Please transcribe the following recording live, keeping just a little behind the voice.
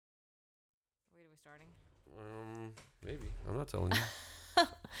starting? Maybe. I'm not telling you.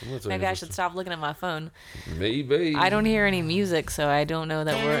 Maybe I should stop looking at my phone. Maybe. I don't hear any music, so I don't know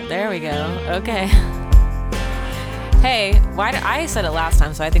that we're... There we go. Okay. Hey, I said it last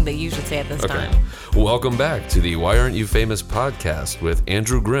time, so I think that you should say it this time. Welcome back to the Why Aren't You Famous podcast with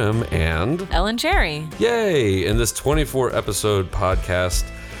Andrew Grimm and... Ellen Cherry. Yay! In this 24-episode podcast,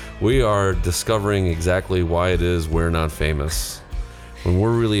 we are discovering exactly why it is we're not famous. When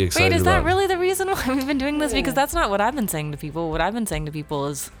we're really excited. Wait, is that really the reason why we've been doing this? Because that's not what I've been saying to people. What I've been saying to people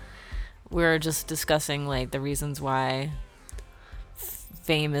is we're just discussing like the reasons why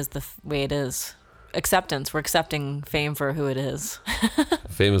fame is the way it is. Acceptance. We're accepting fame for who it is.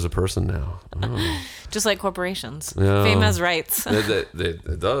 Fame is a person now. Oh. Just like corporations. No. Fame has rights.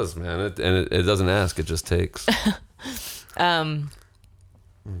 It does, man. It doesn't ask. It just takes.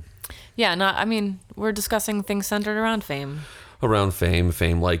 We're discussing things centered around fame. Around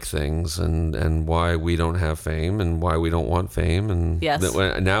fame-like things, and why we don't have fame, and why we don't want fame, and yes.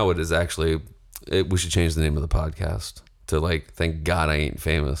 Now it is actually, we should change the name of the podcast to like, thank God I ain't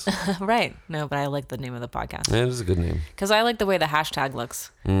famous. Right. No, but I like the name of the podcast. Yeah, it is a good name. Because I like the way the hashtag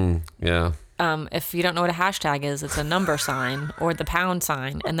looks. Yeah. If you don't know what a hashtag is, it's a number sign or the pound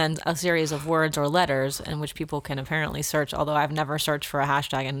sign, and then a series of words or letters in which people can apparently search, although I've never searched for a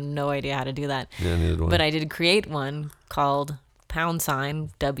hashtag and no idea how to do that. Yeah, neither do I. But I did create one called pound sign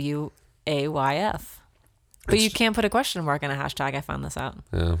WAYF. But you can't put a question mark in a hashtag. I found this out.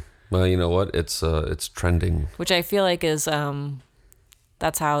 Yeah. Well, you know what? It's trending. Which I feel like is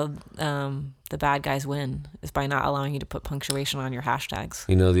that's how the bad guys win, is by not allowing you to put punctuation on your hashtags.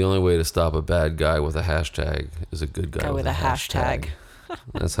 You know, the only way to stop a bad guy with a hashtag is a good guy with a hashtag.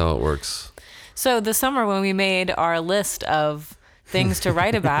 That's how it works. So this summer when we made our list of things to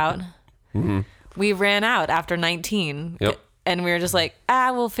write about, we ran out after 19. Yep. And we were just like,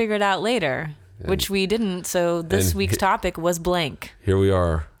 we'll figure it out later, which we didn't. So this week's topic was blank. Here we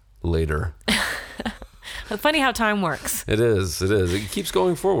are later. It's funny how time works. It is. It keeps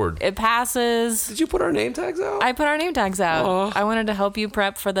going forward. It passes. Did you put our name tags out? I put our name tags out. Aww. I wanted to help you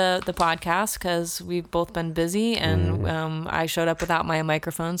prep for the podcast because we've both been busy, and I showed up without my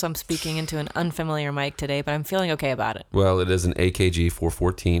microphone, so I'm speaking into an unfamiliar mic today, but I'm feeling okay about it. Well, it is an AKG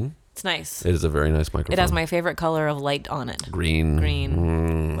 414. It's nice. It is a very nice microphone. It has my favorite color of light on it.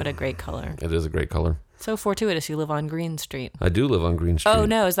 Green. What a great color. It is a great color. So fortuitous you live on Green Street. I do live on Green Street. Oh,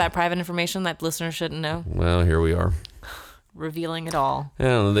 no. Is that private information that listeners shouldn't know? Well, here we are. Revealing it all.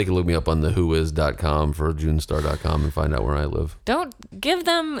 Yeah, they can look me up on the whois.com for junestar.com and find out where I live. Don't give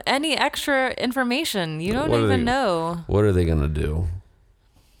them any extra information. You don't even know. What are they going to do?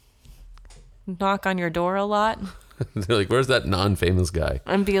 Knock on your door a lot? They're like, where's that non-famous guy?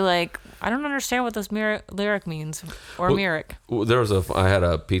 And be like, I don't understand what this lyric means. Or lyric. I had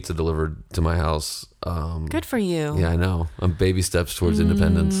a pizza delivered to my house. Good for you. Yeah, I know. I'm baby steps towards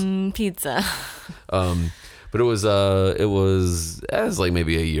independence. Pizza. But it was like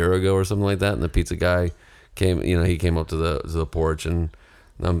maybe a year ago or something like that. And the pizza guy came, he came up to the porch, and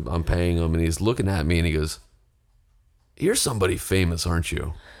I'm paying him, and he's looking at me, and he goes, "You're somebody famous, aren't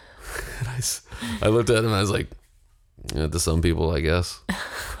you?" And I looked at him, and I was like, yeah, to some people, I guess.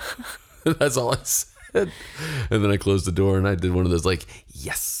 That's all I said. And then I closed the door, and I did one of those like,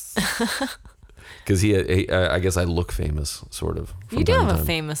 yes. Because I guess I look famous, sort of. You do have a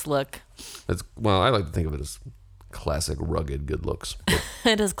famous look. I like to think of it as classic, rugged, good looks.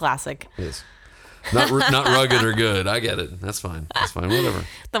 It is classic. It is. Not rugged or good. I get it. That's fine. Whatever.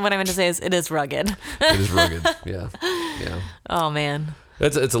 Then what I meant to say is it is rugged. It is rugged. Yeah. Oh, man.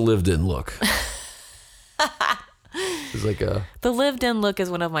 It's a lived-in look. It's like the lived-in look is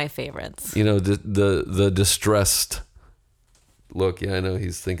one of my favorites. The distressed look. Yeah, I know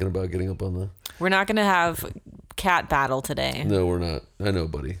he's thinking about getting up on the... We're not going to have cat battle today. No, we're not. I know,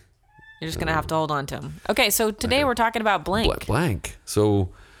 buddy. You're just going to have to hold on to him. Okay, so today we're talking about blank. Blank.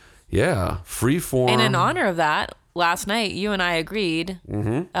 So, yeah, freeform. And in honor of that, last night you and I agreed,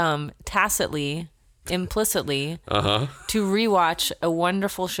 tacitly, implicitly, to rewatch a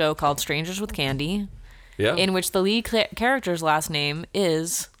wonderful show called Strangers with Candy. Yeah. In which the lead character's last name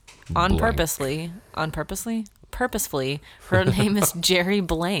is, purposefully, her name is Jerry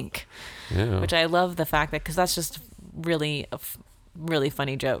Blank. Yeah. Which I love the fact that, because that's just really a really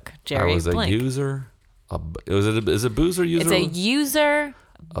funny joke. Jerry Blank. I was a user. Is it boozer user? It's a user,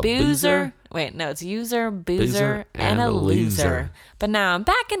 boozer. Wait, no, it's user, boozer, and a loser. But now I'm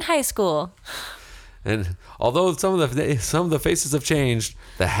back in high school. And although some of the faces have changed,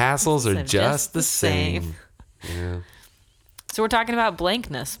 the hassles are just the same. Yeah. So we're talking about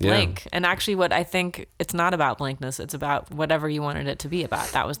blankness, blank. Yeah. And actually what I think, it's not about blankness. It's about whatever you wanted it to be about.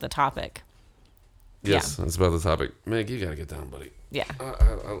 That was the topic. Yes, that's about the topic. Meg, you gotta get down, buddy. Yeah.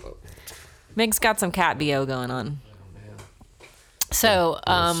 Meg's got some cat BO going on. So,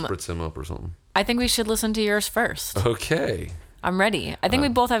 spritz him up or something. I think we should listen to yours first. Okay. I'm ready. I think we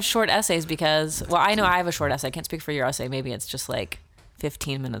both have short essays because, well, I know I have a short essay. I can't speak for your essay. Maybe it's just like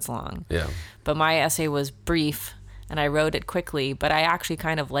 15 minutes long. Yeah. But my essay was brief, and I wrote it quickly, but I actually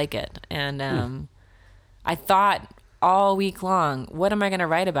kind of like it. And I thought all week long, what am I going to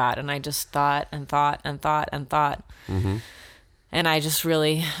write about? And I just thought and thought and thought and thought. Mm-hmm. And I just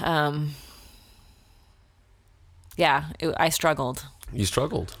really, I struggled. You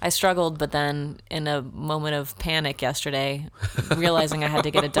struggled. I struggled, but then in a moment of panic yesterday, realizing I had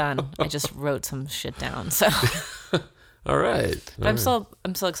to get it done, I just wrote some shit down. So, all right. But I'm still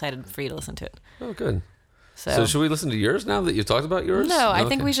excited for you to listen to it. Oh, good. So should we listen to yours now that you've talked about yours? No, I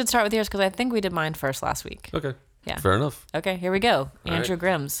think we should start with yours because I think we did mine first last week. Okay. Yeah. Fair enough. Okay, here we go. All Andrew right.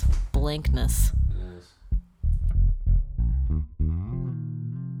 Grimm's Blankness.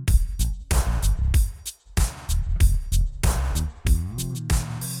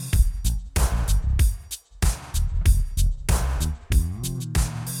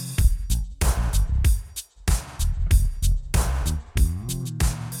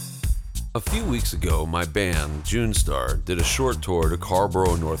 A few weeks ago, my band, June Star, did a short tour to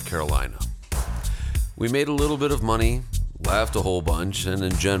Carrboro, North Carolina. We made a little bit of money, laughed a whole bunch, and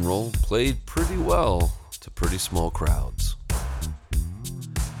in general, played pretty well to pretty small crowds.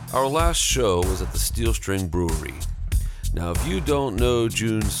 Our last show was at the Steel String Brewery. Now, if you don't know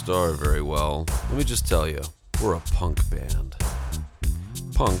June Star very well, let me just tell you, we're a punk band.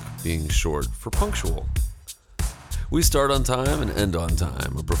 Punk being short for punctual. We start on time and end on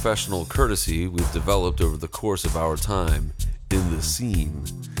time, a professional courtesy we've developed over the course of our time in the scene.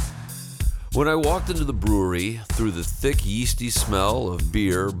 When I walked into the brewery, through the thick, yeasty smell of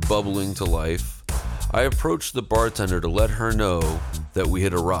beer bubbling to life, I approached the bartender to let her know that we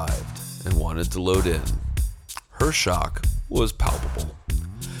had arrived and wanted to load in. Her shock was palpable.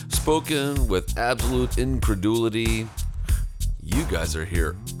 Spoken with absolute incredulity, "You guys are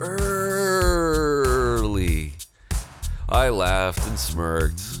here early." I laughed and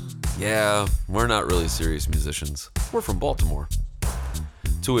smirked. "Yeah, we're not really serious musicians. We're from Baltimore."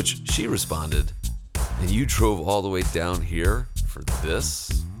 To which she responded, "And you drove all the way down here for this?"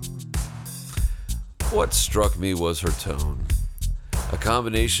 What struck me was her tone, a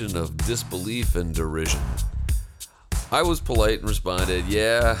combination of disbelief and derision. I was polite and responded,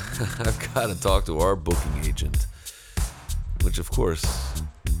 "Yeah, I've got to talk to our booking agent," which of course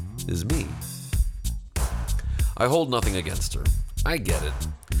is me. I hold nothing against her. I get it.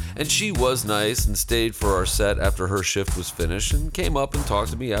 And she was nice and stayed for our set after her shift was finished and came up and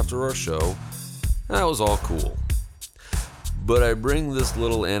talked to me after our show. And that was all cool. But I bring this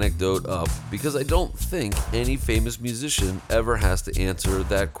little anecdote up because I don't think any famous musician ever has to answer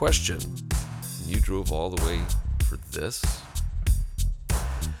that question. "You drove all the way for this?"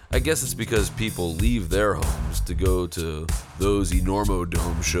 I guess it's because people leave their homes to go to those Enormo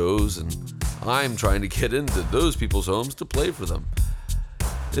Dome shows, and I'm trying to get into those people's homes to play for them.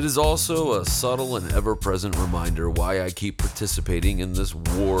 It is also a subtle and ever-present reminder why I keep participating in this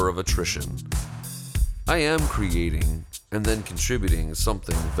war of attrition. I am creating and then contributing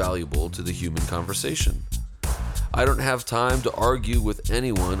something valuable to the human conversation. I don't have time to argue with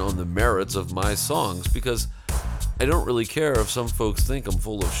anyone on the merits of my songs because I don't really care if some folks think I'm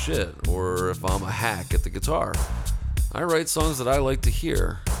full of shit or if I'm a hack at the guitar. I write songs that I like to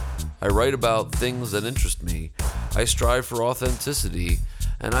hear. I write about things that interest me. I strive for authenticity,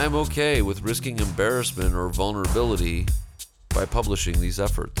 and I'm okay with risking embarrassment or vulnerability by publishing these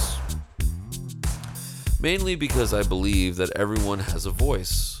efforts. Mainly because I believe that everyone has a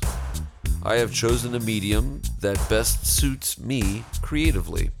voice. I have chosen a medium that best suits me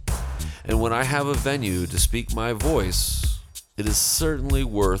creatively. And when I have a venue to speak my voice, it is certainly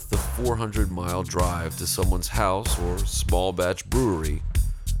worth the 400-mile drive to someone's house or small batch brewery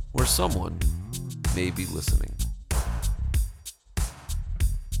where someone may be listening.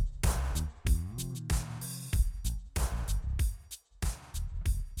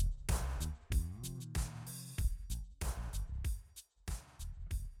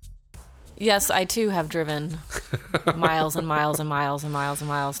 Yes, I too have driven miles and miles and miles and miles and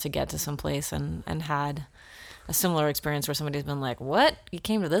miles to get to some place and had a similar experience where somebody's been like, "What? You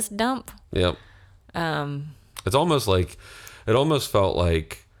came to this dump?" Yep. It's almost like, it almost felt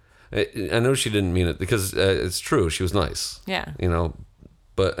like, I know she didn't mean it because it's true, she was nice. Yeah. You know,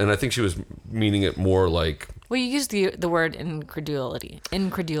 and I think she was meaning it more like. Well, you used the word incredulity.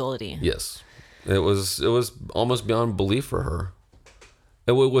 Incredulity. Yes. It was almost beyond belief for her.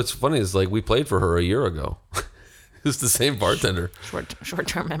 And what's funny is like we played for her a year ago. It's the same bartender.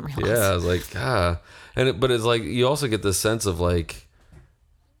 Short-term memory loss. Yeah, I was like, but it's like you also get this sense of like,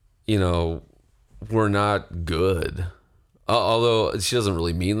 you know, we're not good. Although she doesn't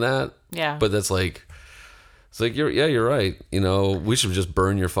really mean that. Yeah. But that's like, it's like you're right. You know, we should just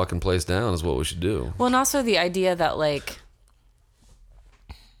burn your fucking place down is what we should do. Well, and also the idea that like,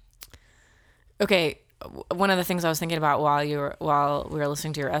 okay, one of the things I was thinking about while we were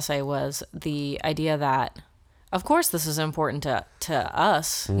listening to your essay was the idea that, of course, this is important to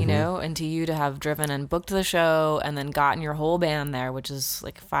us, you know, and to you to have driven and booked the show and then gotten your whole band there, which is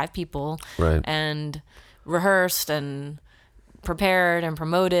like 5 people, Right? And rehearsed and prepared and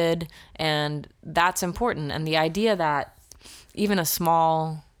promoted, and that's important. And the idea that even a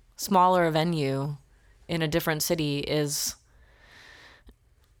smaller venue in a different city is,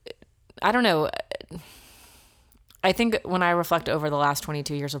 I don't know. I think when I reflect over the last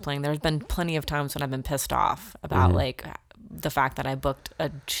 22 years of playing, there's been plenty of times when I've been pissed off about like the fact that I booked a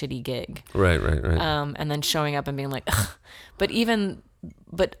shitty gig. Right. And then showing up and being like, ugh. But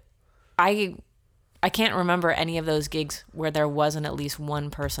I can't remember any of those gigs where there wasn't at least one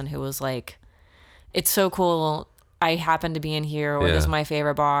person who was like, it's so cool. I happen to be in here, or this is my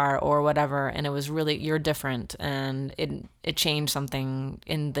favorite bar, or whatever. And it was really, you're different. And it changed something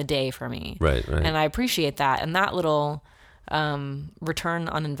in the day for me. Right. And I appreciate that. And that little return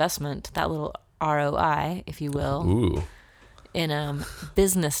on investment, that little ROI, if you will, Ooh. in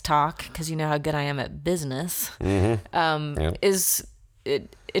business talk, because you know how good I am at business, is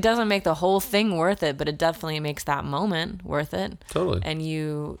it doesn't make the whole thing worth it, but it definitely makes that moment worth it. Totally. And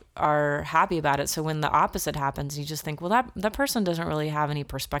you are happy about it. So when the opposite happens, you just think, well, that person doesn't really have any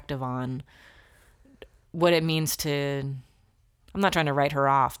perspective on what it means to, I'm not trying to write her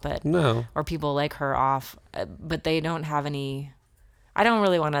off, but No. or people like her off, but they don't have any, I don't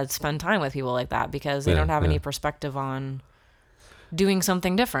really want to spend time with people like that because they don't have any perspective on doing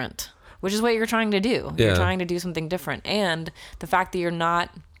something different, which is what you're trying to do. Yeah. You're trying to do something different. And the fact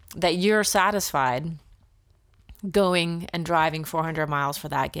that you're satisfied going and driving 400 miles for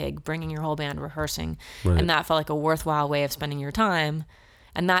that gig, bringing your whole band, rehearsing, and that felt like a worthwhile way of spending your time,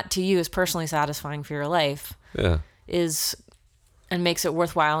 and that to you is personally satisfying for your life, and makes it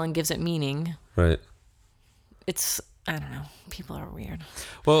worthwhile and gives it meaning. Right. It's, I don't know. People are weird.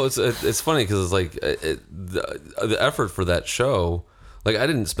 Well, it's funny because it's like the effort for that show. Like I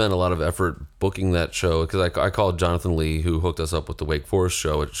didn't spend a lot of effort booking that show because I called Jonathan Lee, who hooked us up with the Wake Forest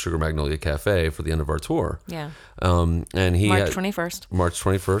show at Sugar Magnolia Cafe for the end of our tour. Yeah. And he March 21st. March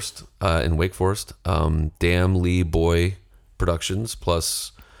 21st in Wake Forest. Damn Lee Boy Productions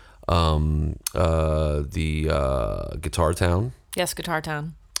plus the Guitar Town. Yes, Guitar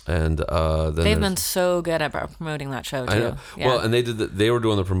Town. And then they've been so good at promoting that show too. I know. Yeah. Well, and they were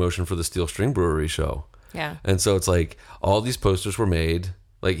doing the promotion for the Steel String Brewery show. Yeah. And so it's like all these posters were made.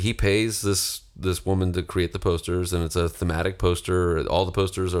 Like he pays this woman to create the posters, and it's a thematic poster. All the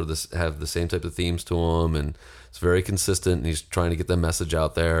posters have the same type of themes to them, and it's very consistent. And he's trying to get the message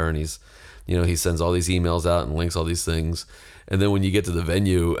out there, and he sends all these emails out and links all these things. And then when you get to the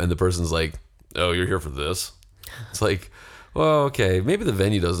venue, and the person's like, "Oh, you're here for this," it's like, well, okay, maybe the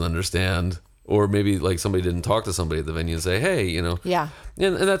venue doesn't understand. Or maybe like somebody didn't talk to somebody at the venue and say, hey, Yeah.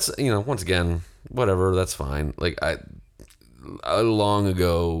 And that's, once again, whatever, that's fine. Like I long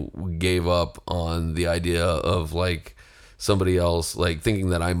ago gave up on the idea of like somebody else, like thinking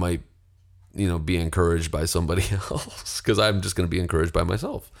that I might, be encouraged by somebody else because I'm just going to be encouraged by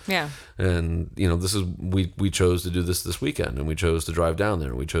myself. Yeah. And, this is, we chose to do this weekend, and we chose to drive down there,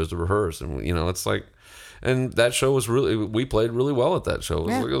 and we chose to rehearse, and, it's like, and that show was we played really well at that show.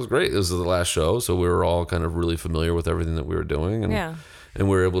 It was great. It was the last show, so we were all kind of really familiar with everything that we were doing, and we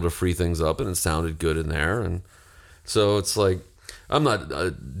were able to free things up, and it sounded good in there. And so it's like, I'm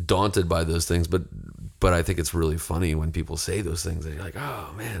not daunted by those things, but I think it's really funny when people say those things, and you're like,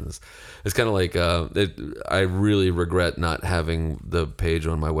 oh man, it's kind of like I really regret not having the page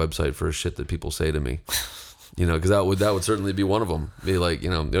on my website for shit that people say to me, because that would certainly be one of them. Be like,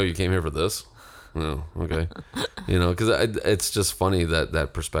 oh, you came here for this. No, okay. Because it's just funny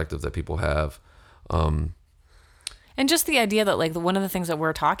that perspective that people have. And just the idea that like one of the things that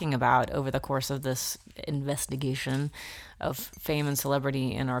we're talking about over the course of this investigation of fame and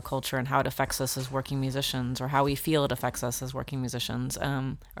celebrity in our culture and how it affects us as working musicians, or how we feel it affects us as working musicians,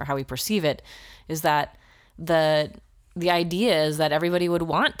 or how we perceive it, is that the idea is that everybody would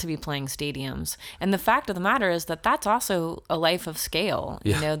want to be playing stadiums. And the fact of the matter is that that's also a life of scale.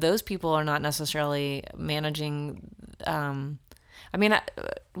 Yeah. Those people are not necessarily managing. I mean,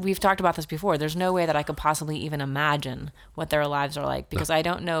 we've talked about this before. There's no way that I could possibly even imagine what their lives are like, because I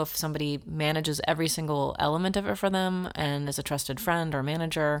don't know if somebody manages every single element of it for them and is a trusted friend or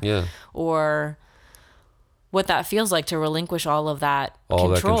manager, Yeah. or what that feels like to relinquish all of that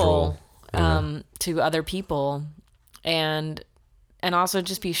All control, that control. to other people, and also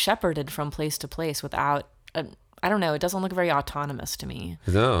just be shepherded from place to place without, I don't know, it doesn't look very autonomous to me.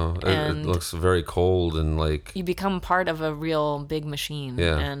 No, it And looks very cold and like you become part of a real big machine.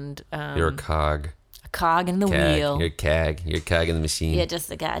 Yeah. And you're a cog. a cog in the Cag. wheel. You're a cag. You're a cog in the machine. Yeah,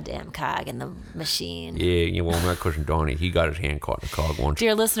 just a goddamn cog in the machine. Yeah, well, my cousin Donnie, he got his hand caught in a cog once.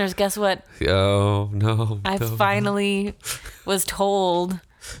 Dear listeners, guess what? Oh, no. I no. finally was told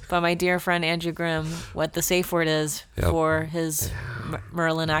by my dear friend Andrew Grimm what the safe word is Yep. for his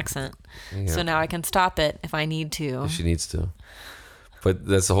Merlin accent. So Yeah. now I can stop it if I need to. She needs to. But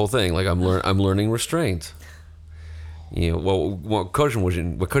that's the whole thing. Like, I'm learning restraint. You know, well,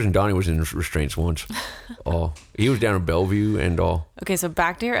 cousin Donnie was in restraints once. Oh, he was down in Bellevue and all. Okay, so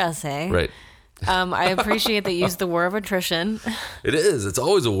back to your essay. Right. I appreciate that you used the war of attrition. It is. It's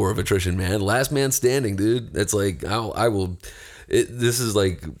always a war of attrition, man. Last man standing, dude. It's like I will. This is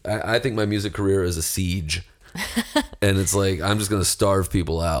like I think my music career is a siege, and it's like I'm just gonna starve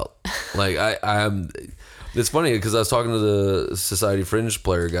people out. Like I'm. It's funny because I was talking to the Society Fringe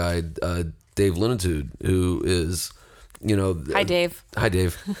player guy, Dave Linitude, who is, you know. Hi, Dave. Hi,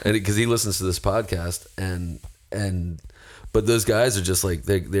 Dave. And because he listens to this podcast, but those guys are just like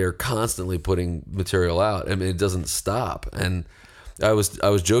they're constantly putting material out. I mean, it doesn't stop. And I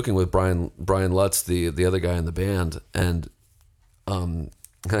was joking with Brian Lutz, the other guy in the band, and I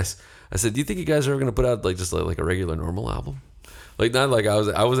said, do you think you guys are ever going to put out like just like a regular normal album? Like, not like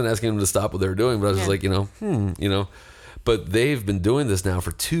I wasn't asking them to stop what they were doing, but I was just like, you know. But they've been doing this now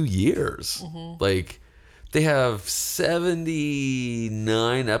for 2 years. Mm-hmm. Like, they have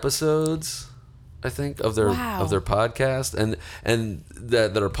 79 episodes, I think, of their podcast, and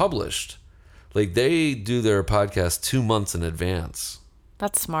that are published. Like, they do their podcast 2 months in advance.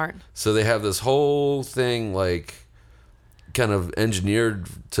 That's smart. So they have this whole thing like kind of engineered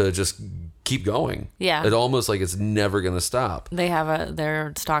to just keep going. Yeah. It almost like it's never going to stop. They have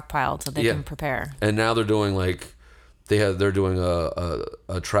their stockpiled so they can prepare. And now they're doing like they're doing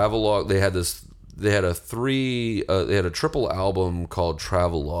a travel log. They had a triple album called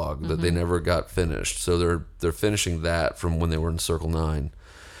Travel Log that they never got finished. So they're finishing that from when they were in Circle 9.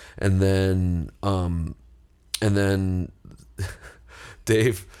 And then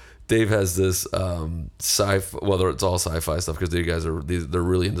Dave has this sci-fi. Well, it's all sci-fi stuff because they're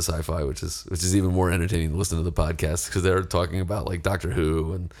really into sci-fi, which is even more entertaining to listen to the podcast because they're talking about like Doctor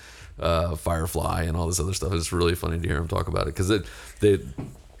Who and Firefly and all this other stuff. It's really funny to hear them talk about it because they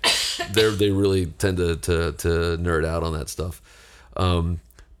really tend to nerd out on that stuff. So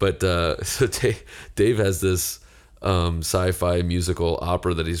Dave has this sci-fi musical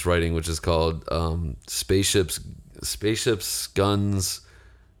opera that he's writing, which is called Spaceships, Guns,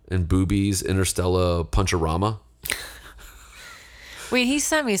 and Boobies, Interstellar Puncharama. Wait, he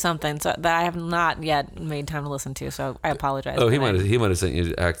sent me something that I have not yet made time to listen to, so I apologize. Oh, he might have sent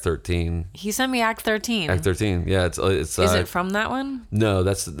you Act 13. He sent me Act 13. Act 13, yeah. It's Is it from that one? No,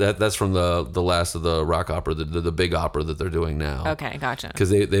 that's from the last of the rock opera, the big opera that they're doing now. Okay, gotcha. Because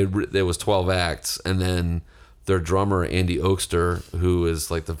there was 12 acts, and then their drummer Andy Oakster, who is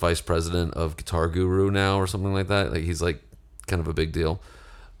like the vice president of Guitar Guru now or something like that. Like he's like kind of a big deal.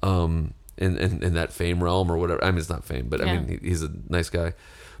 In that fame realm or whatever. I mean, it's not fame, but I mean, he's a nice guy.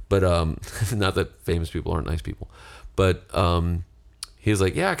 But not that famous people aren't nice people. But he's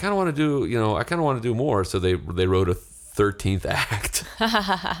like, yeah, I kind of want to do more. So they wrote a 13th act.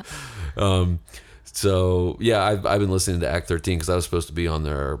 So yeah, I've been listening to Act 13 because I was supposed to be on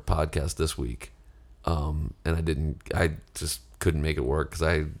their podcast this week, and I just couldn't make it work because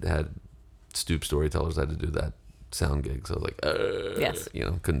I had Stoop Storytellers. I had to do that sound gig, so I was like, yes,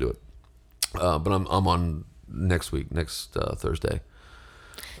 couldn't do it. But I'm on next Thursday.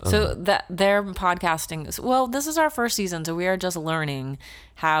 So that they're podcasting. Well, this is our first season, so we are just learning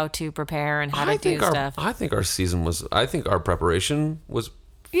how to prepare and how to do stuff. I think our preparation was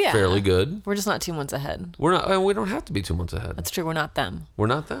fairly good. We're just not 2 months ahead. We're not. And we don't have to be 2 months ahead. That's true. We're not them. We're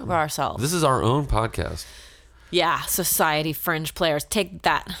not them. We're ourselves. This is our own podcast. Yeah, Society Fringe players, take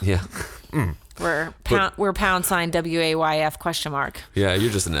that. Yeah. We're pound sign WAYF ? Yeah,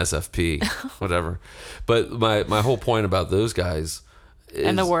 you're just an SFP, whatever. But my whole point about those guys is,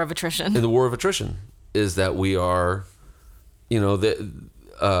 and the war of attrition. And the war of attrition is that we are, they're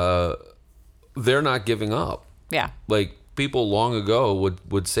not giving up. Yeah. Like people long ago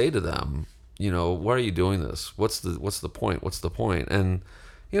would say to them, why are you doing this? What's the point? What's the point? And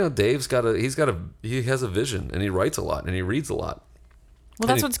Dave's he has a vision, and he writes a lot, and he reads a lot. Well,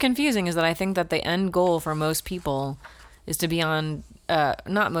 that's what's confusing, is that I think that the end goal for most people is to be on,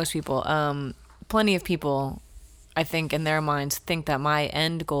 not most people, plenty of people, I think in their minds think that my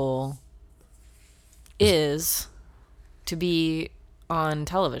end goal is to be on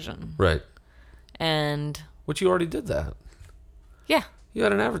television. Right. And which you already did that. Yeah. You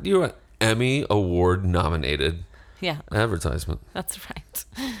had you were an Emmy Award nominated advertisement. That's right.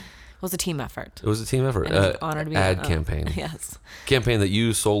 It was a team effort. It was a team effort. And I was honored to be ad campaign. Yes. Campaign that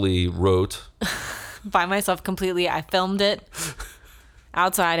you solely wrote. By myself completely. I filmed it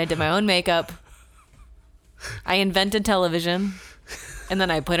outside. I did my own makeup. I invented television. And then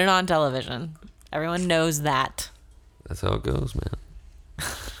I put it on television. Everyone knows that. That's how it goes, man.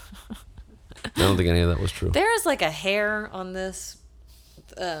 I don't think any of that was true. There is like a hair on this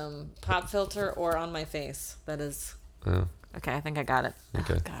pop filter or on my face that is... Oh. Okay, I think I got it.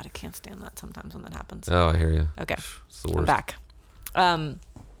 Okay. Oh, God, I can't stand that sometimes when that happens. Oh, I hear you. Okay. It's the worst. I'm back.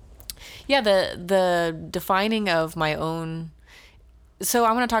 The defining of my own... So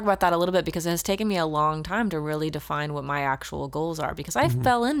I want to talk about that a little bit, because it has taken me a long time to really define what my actual goals are, because I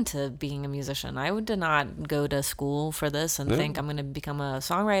fell into being a musician. I did not go to school for this and think I'm going to become a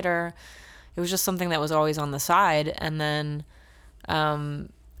songwriter. It was just something that was always on the side, and then and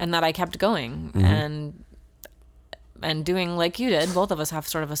that I kept going and doing like you did. Both of us have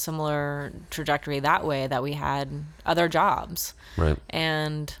sort of a similar trajectory that way, that we had other jobs. Right.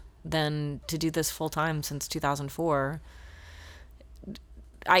 And then to do this full time since 2004,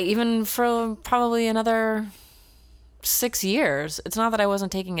 I even for probably another 6 years, it's not that I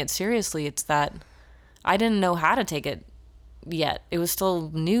wasn't taking it seriously, it's that I didn't know how to take it yet. It was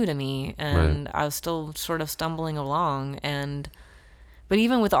still new to me, and I was still sort of stumbling along. But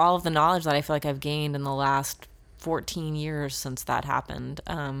even with all of the knowledge that I feel like I've gained in the last 14 years since that happened,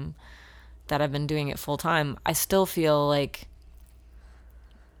 that I've been doing it full time, I still feel like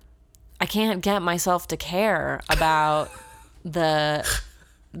I can't get myself to care about the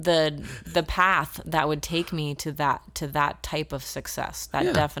path that would take me to that type of success,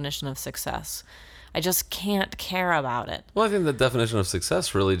 that definition of success. I just can't care about it. Well, I think the definition of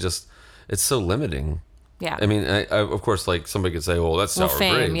success really just, it's so limiting. Yeah. I mean, I of course, like somebody could say, well, that's sour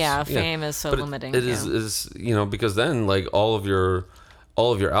fame, grapes. yeah, fame is so limiting. It is, because then like all of your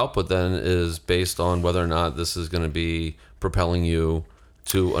output then is based on whether or not this is going to be propelling you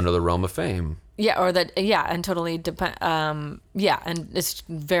to another realm of fame. Yeah, or that, and totally depend. And it's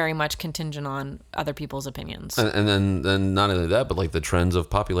very much contingent on other people's opinions. And then not only that, but like the trends of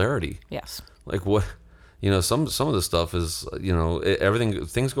popularity. Yes. Like what, some of the stuff is,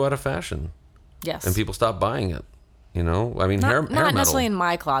 things go out of fashion. Yes. And people stop buying it. I mean, hair not metal. necessarily in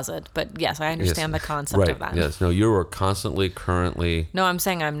my closet, but yes, I understand the concept of that. Yes. No, you are currently. No, I'm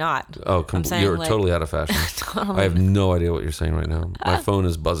saying I'm not. Oh, you're totally out of fashion. Totally. I have no idea what you're saying right now. My phone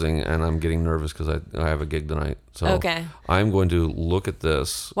is buzzing, and I'm getting nervous because I have a gig tonight. So okay. I'm going to look at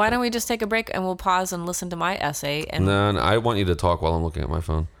this. Why don't we just take a break and we'll pause and listen to my essay? And then I want you to talk while I'm looking at my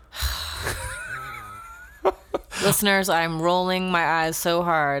phone. Listeners, I'm rolling my eyes so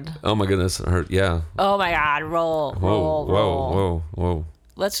hard. Oh my goodness, it hurt. Yeah. Oh my God, roll. Whoa.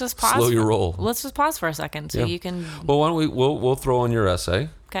 Let's just pause. Slow your roll. Let's just pause for a second so you can. Well, why don't we'll throw on your essay.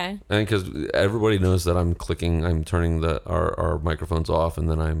 Okay. And because everybody knows that I'm turning our microphones off, and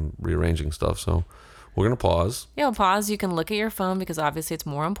then I'm rearranging stuff. So we're gonna pause. Yeah, we'll pause. You can look at your phone because obviously it's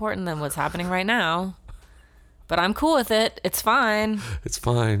more important than what's happening right now. But I'm cool with it. It's fine. It's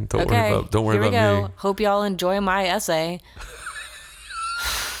fine. Don't worry about Here we go. me. Hope y'all enjoy my essay.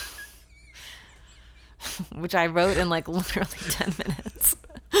 Which I wrote in like literally 10 minutes.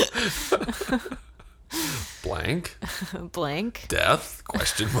 Blank. Death? ?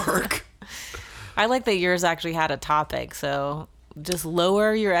 I like that yours actually had a topic, so just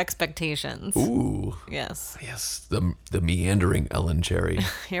lower your expectations. Ooh. Yes. Yes. The meandering Ellen Cherry.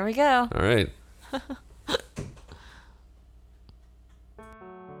 Here we go. All right.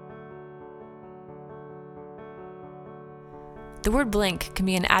 The word blank can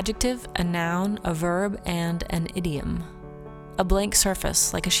be an adjective, a noun, a verb, and an idiom. A blank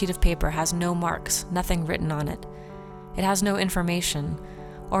surface, like a sheet of paper, has no marks, nothing written on it. It has no information,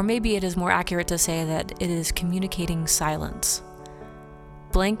 or maybe it is more accurate to say that it is communicating silence.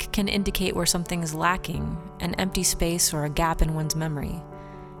 Blank can indicate where something is lacking, an empty space or a gap in one's memory.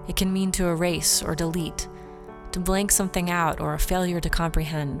 It can mean to erase or delete, to blank something out or a failure to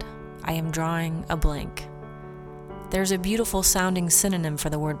comprehend. I am drawing a blank. There's a beautiful sounding synonym for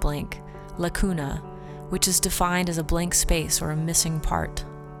the word blank, lacuna, which is defined as a blank space or a missing part.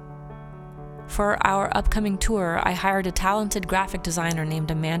 For our upcoming tour, I hired a talented graphic designer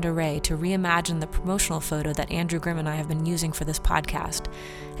named Amanda Ray to reimagine the promotional photo that Andrew Grimm and I have been using for this podcast,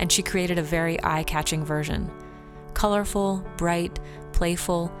 and she created a very eye-catching version. Colorful, bright,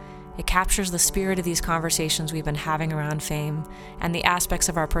 playful, it captures the spirit of these conversations we've been having around fame and the aspects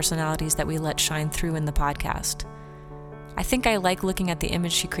of our personalities that we let shine through in the podcast. I think I like looking at the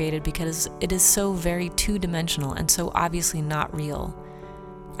image she created because it is so very two-dimensional and so obviously not real.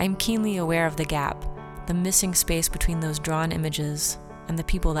 I'm keenly aware of the gap, the missing space between those drawn images and the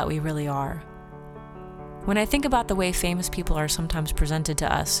people that we really are. When I think about the way famous people are sometimes presented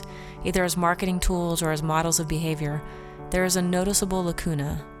to us, either as marketing tools or as models of behavior, there is a noticeable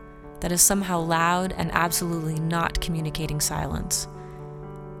lacuna that is somehow loud and absolutely not communicating silence.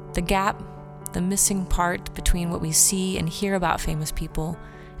 The gap, the missing part between what we see and hear about famous people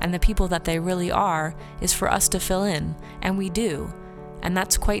and the people that they really are, is for us to fill in, and we do. And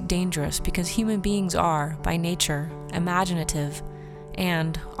that's quite dangerous because human beings are, by nature, imaginative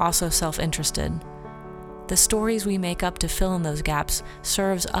and also self-interested. The stories we make up to fill in those gaps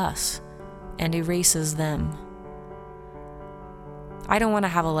serves us and erases them. I don't want to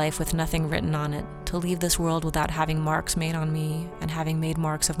have a life with nothing written on it, to leave this world without having marks made on me and having made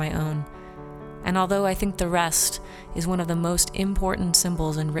marks of my own. And although I think the rest is one of the most important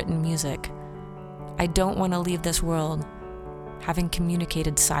symbols in written music, I don't want to leave this world having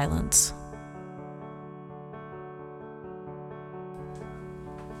communicated silence.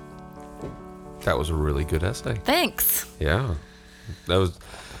 That was a really good essay. Thanks. Yeah, it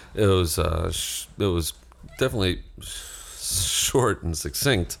was definitely short and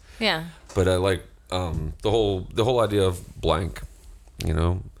succinct. Yeah. But I like the whole idea of blank, you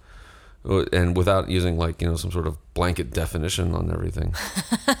know, and without using some sort of blanket definition on everything.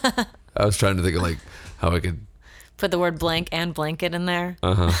 I was trying to think of how I could put the word blank and blanket in there.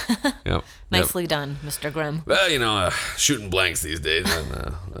 Yep. Nicely done, Mr. Grimm. Well, shooting blanks these days,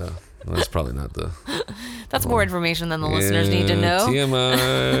 and that's probably not the. That's more information than the listeners need to know.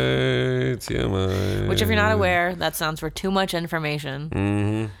 TMI. Which, if you're not aware, that sounds for too much information.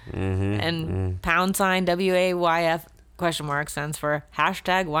 And #WAYF ? Stands for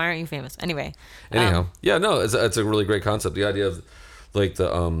hashtag Why Aren't You Famous? Anyway. Anyhow, it's a really great concept. The idea of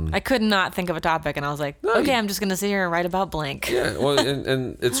I could not think of a topic, and I was like, okay, I'm just gonna sit here and write about blank. Yeah, well,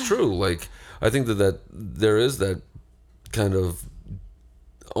 and it's true. I think that there is that kind of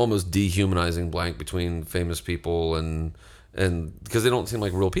almost dehumanizing blank between famous people and because they don't seem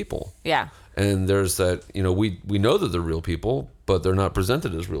like real people. Yeah. And there's that, we know that they're real people, but they're not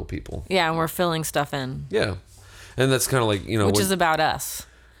presented as real people. Yeah, and we're filling stuff in. Yeah. And that's kind of which is about us.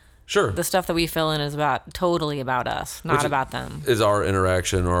 Sure. The stuff that we fill in is totally about us, not about them. Is our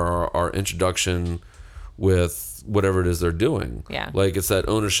interaction or our introduction with whatever it is they're doing. Yeah. It's that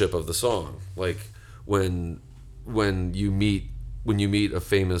ownership of the song. When you meet a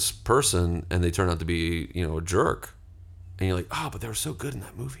famous person and they turn out to be, a jerk, and you're like, oh, but they were so good in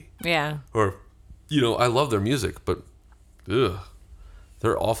that movie. Yeah. Or, I love their music, but they're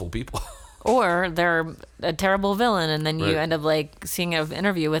awful people. Or they're a terrible villain, and then you end up seeing an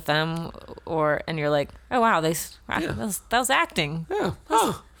interview with them, and you're like, oh wow, that was acting. Yeah.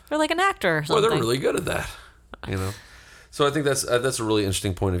 They're like an actor or something. Well, they're really good at that. So I think that's a really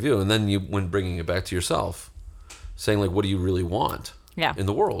interesting point of view. And then when bringing it back to yourself, saying what do you really want? Yeah. In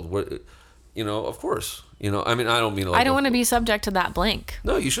the world, what, of course, I mean, I don't mean. I don't want to be subject to that blank.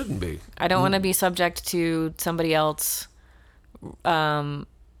 No, you shouldn't be. I don't want to be subject to somebody else,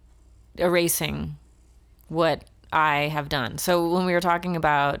 erasing what I have done. So when we were talking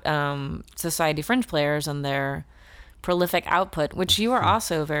about Society Fringe players and their prolific output, which you are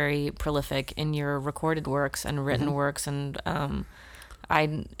also very prolific in your recorded works and written works, and I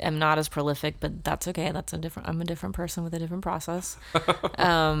am not as prolific, but that's okay. I'm a different person with a different process.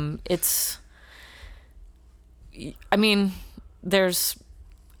 There's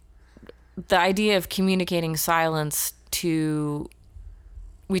the idea of communicating silence to.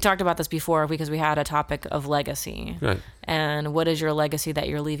 We talked about this before because we had a topic of legacy. Right. And what is your legacy that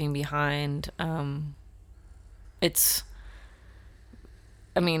you're leaving behind?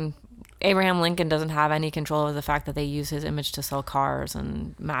 Abraham Lincoln doesn't have any control over the fact that they use his image to sell cars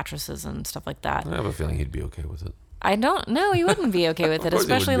and mattresses and stuff like that. I have a feeling he'd be okay with it. I don't know. He wouldn't be okay with it,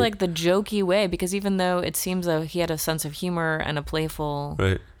 especially the jokey way, because even though it seems though he had a sense of humor and a playful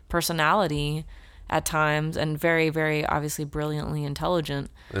personality at times, and very, very obviously brilliantly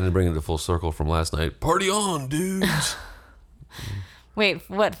intelligent. And then bringing it to full circle from last night. Party on, dudes! Wait,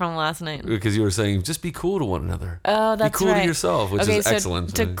 what from last night? Because you were saying just be cool to one another. Oh, that's right. Be cool to yourself, which is so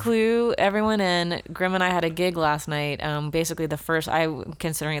excellent. To clue everyone in, Grim and I had a gig last night. Basically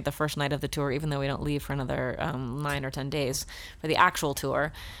considering it the first night of the tour, even though we don't leave for another 9 or 10 days for the actual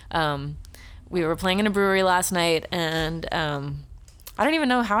tour. We were playing in a brewery last night, and I don't even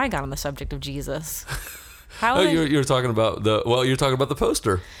know how I got on the subject of Jesus. You're talking about you're talking about the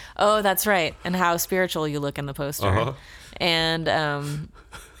poster. Oh, that's right, and how spiritual you look in the poster. Uh-huh. And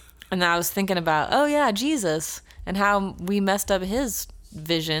I was thinking about, Jesus, and how we messed up his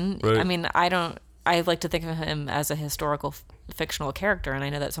vision. Right. I mean, I like to think of him as a historical fictional character, and I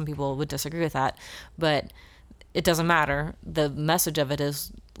know that some people would disagree with that, but it doesn't matter. The message of it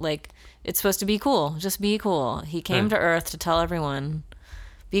is, like, it's supposed to be cool. Just be cool. He came to Earth to tell everyone,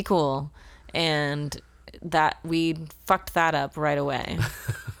 be cool. And that we fucked that up right away.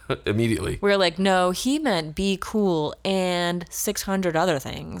 Immediately. We were like, no, he meant be cool and 600 other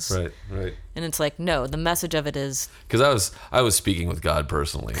things. Right. And it's like, no, the message of it is... Because I was speaking with God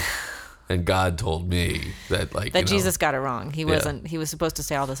personally, and God told me that, like, that Jesus got it wrong. He wasn't... He was supposed to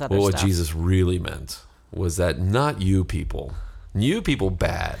say all this other stuff. What Jesus really meant was that not you people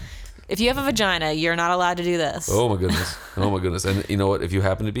bad. If you have a vagina, you're not allowed to do this. Oh my goodness. And you know what? If you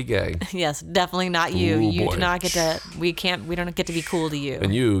happen to be gay... Yes, definitely not you. Ooh, you boy. do not get to... We don't get to be cool to you.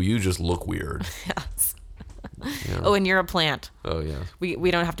 And you just look weird. Yes. Yeah. Oh, and you're a plant. Oh, yeah.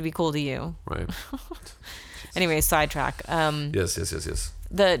 We don't have to be cool to you. Right. Anyway, sidetrack. Yes.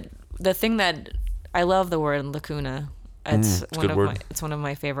 The thing that... I love the word lacuna. It's a good word. It's one of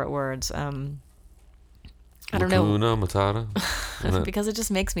my favorite words. I don't know. Lacuna Matata. Because it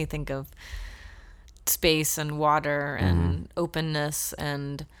just makes me think of space and water and openness,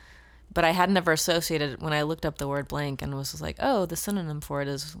 but I had never associated it when I looked up the word blank and was just like, oh, the synonym for it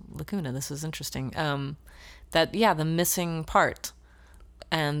is lacuna. This is interesting. The missing part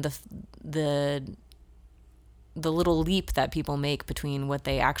and the little leap that people make between what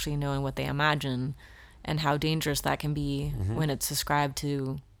they actually know and what they imagine, and how dangerous that can be when it's ascribed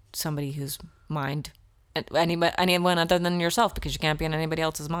to somebody whose mind, anyone other than yourself, because you can't be in anybody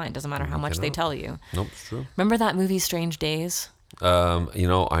else's mind. Doesn't matter how much they tell you. Nope, it's true. Remember that movie Strange Days?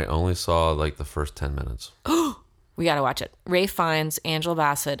 I only saw like the first 10 minutes. We got to watch it. Ray Fiennes, Angela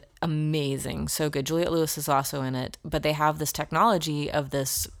Bassett, amazing. So good. Juliette Lewis is also in it. But they have this technology of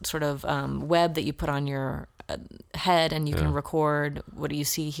this sort of web that you put on your head, and you can record what you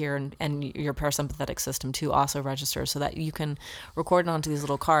see here, and your parasympathetic system too also registers, so that you can record it onto these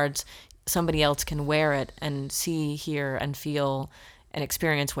little cards. Somebody else can wear it and see, hear, and feel and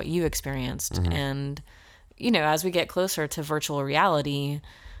experience what you experienced. And, as we get closer to virtual reality,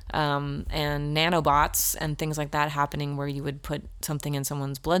 and nanobots and things like that happening, where you would put something in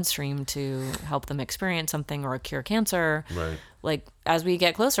someone's bloodstream to help them experience something or cure cancer. Right. Like, as we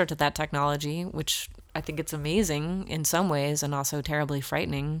get closer to that technology, which I think it's amazing in some ways and also terribly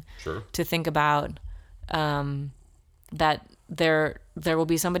frightening. Sure. To think about that there will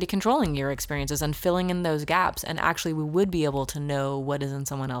be somebody controlling your experiences and filling in those gaps, and actually we would be able to know what is in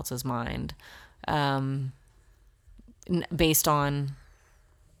someone else's mind based on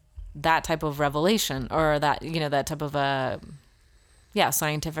that type of revelation, or that type of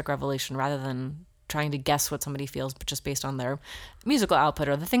scientific revelation, rather than trying to guess what somebody feels, but just based on their musical output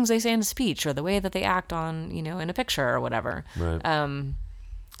or the things they say in a speech or the way that they act on, in a picture or whatever. Right.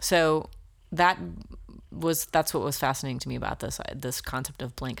 So that's what was fascinating to me about this concept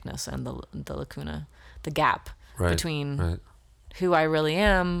of blankness and the lacuna, the gap between who I really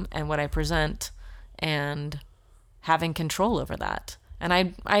am and what I present, and having control over that. And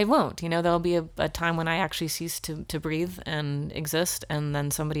I won't, there'll be a time when I actually cease to breathe and exist, and then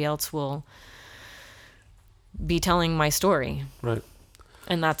somebody else will be telling my story. Right.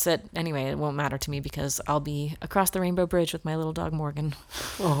 And that's it. Anyway, it won't matter to me, because I'll be across the Rainbow Bridge with my little dog Morgan.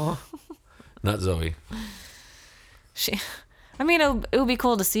 Oh. Not Zoe. It would be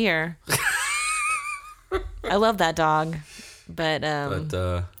cool to see her. I love that dog, but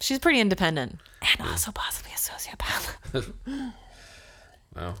she's pretty independent and also possibly a sociopath.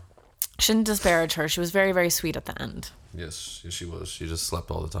 No. Shouldn't disparage her. She was very, very sweet at the end. Yes, she was. She just slept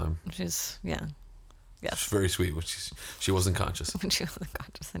all the time. Yes. She's very sweet when she wasn't conscious. When she wasn't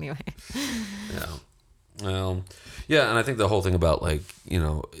conscious, anyway. Yeah. And I think the whole thing about, like,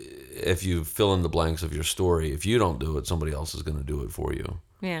 if you fill in the blanks of your story, if you don't do it, somebody else is going to do it for you.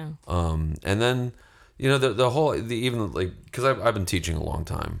 Yeah. And then, even like, because I've been teaching a long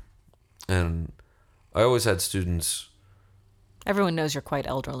time, and I always had students. Everyone knows you're quite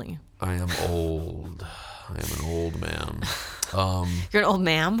elderly. I am old. I am an old man. You're an old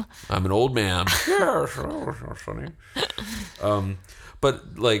ma'am. I'm an old man. Yeah, funny.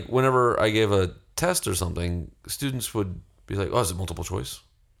 But like whenever I gave a test or something, students would be like, "Oh, is it multiple choice?"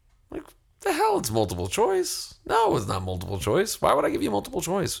 Like, the hell, it's multiple choice? No, it's not multiple choice. Why would I give you multiple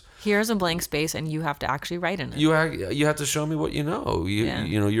choice? Here's a blank space, and you have to actually write in it. You have to show me what you know.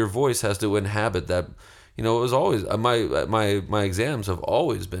 You know, your voice has to inhabit that. You know, it was always my exams have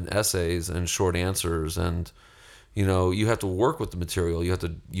always been essays and short answers, and you know, you have to work with the material. You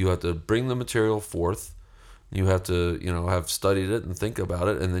have to bring the material forth. You have to, you know, have studied it and think about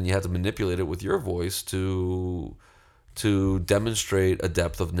it, and then you have to manipulate it with your voice to demonstrate a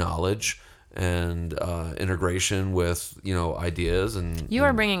depth of knowledge and integration with, you know, ideas. And you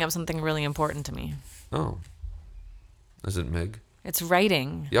are bringing up something really important to me. Oh, is it Meg? It's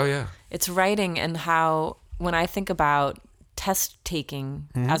writing. Oh yeah. It's writing, and how when I think about test taking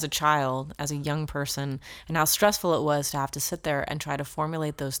as a child, as a young person, and how stressful it was to have to sit there and try to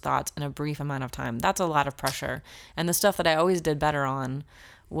formulate those thoughts in a brief amount of time. That's a lot of pressure. And the stuff that I always did better on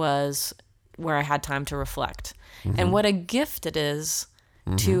was where I had time to reflect. And what a gift it is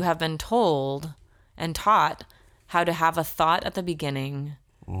to have been told and taught how to have a thought at the beginning,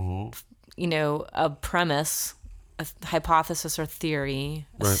 you know, a premise, a hypothesis or theory,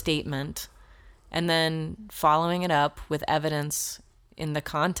 a statement, and then following it up with evidence in the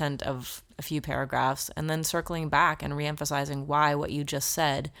content of a few paragraphs, and then circling back and reemphasizing why what you just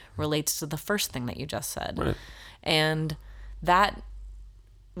said relates to the first thing that you just said. Right. And that,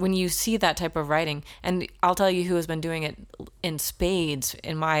 when you see that type of writing, and I'll tell you who has been doing it in spades,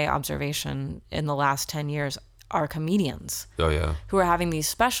 in my observation, in the last 10 years, are comedians. Oh yeah. Who are having these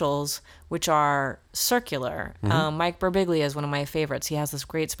specials, which are circular. Mike Birbiglia is one of my favorites. He has this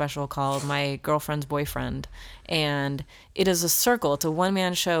great special called My Girlfriend's Boyfriend. And it is a circle. It's a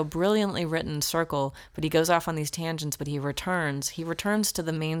one-man show, brilliantly written circle, but he goes off on these tangents, but he returns to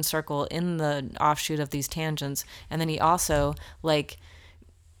the main circle in the offshoot of these tangents. And then he also, like,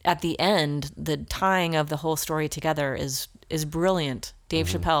 at the end, the tying of the whole story together is brilliant. Dave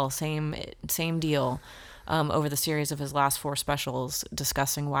Chappelle, same deal. Over the series of his last 4 specials,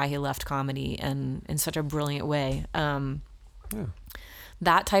 discussing why he left comedy, and in such a brilliant way.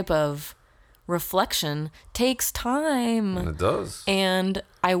 That type of reflection takes time. It does. And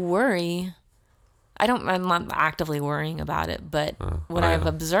I worry. I'm not actively worrying about it, but what I've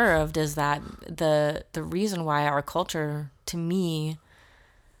observed is that the reason why our culture, to me,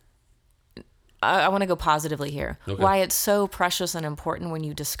 I want to go positively here. Okay. Why it's so precious and important when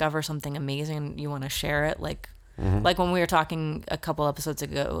you discover something amazing and you want to share it. Like when we were talking a couple episodes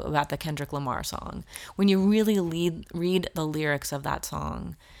ago about the Kendrick Lamar song. When you really read the lyrics of that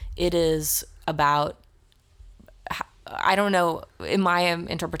song, it is about, I don't know, in my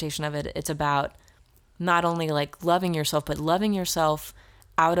interpretation of it, it's about not only like loving yourself, but loving yourself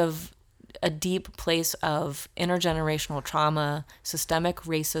out of a deep place of intergenerational trauma, systemic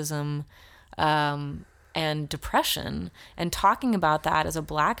racism, and depression, and talking about that as a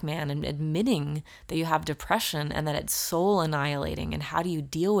Black man, and admitting that you have depression and that it's soul annihilating, and how do you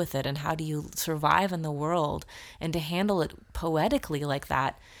deal with it, and how do you survive in the world, and to handle it poetically like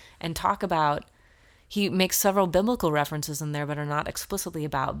that, and talk about, he makes several biblical references in there, but are not explicitly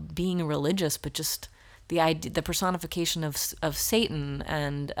about being religious, but just the idea, the personification of Satan.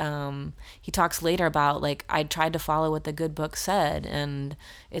 And he talks later about, like, I tried to follow what the good book said, and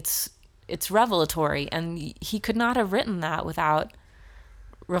it's revelatory, and he could not have written that without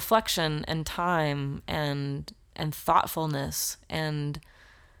reflection and time and thoughtfulness. And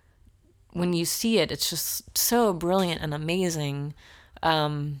when you see it, it's just so brilliant and amazing.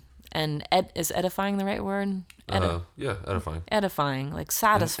 And is edifying the right word? Yeah, edifying. Edifying, like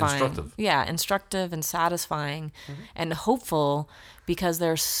satisfying. Instructive. Yeah, instructive and satisfying, and hopeful, because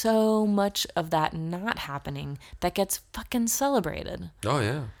there's so much of that not happening that gets fucking celebrated. Oh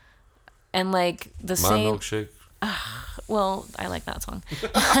yeah. And like the My same milkshake. Well, I like that song.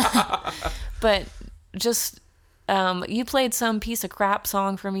 But just you played some piece of crap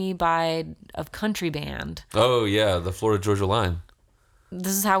song for me by a country band. Oh yeah, the Florida Georgia Line.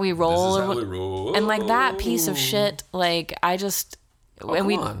 This is how we roll. This is how we roll. And like that piece of shit, like I just and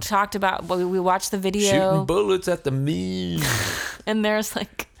we talked about, we watched the video. Shooting bullets at the moon. And there's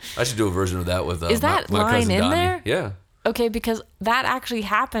like, I should do a version of that with is that my line cousin in Donnie. there? Yeah. Okay, because that actually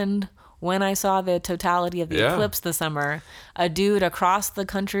happened when I saw the totality of the eclipse this summer. A dude across the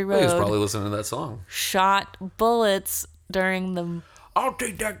country road. He was probably listening to that song. Shot bullets during the I'll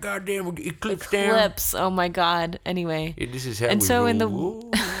take that goddamn eclipse down. Oh my god. Anyway. Yeah, this is how and we so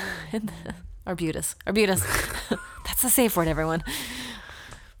roll. Arbutus. That's the safe word, everyone.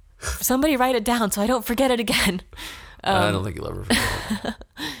 Somebody write it down so I don't forget it again. I don't think he'll ever forget it.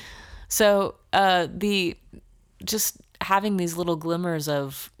 So the just having these little glimmers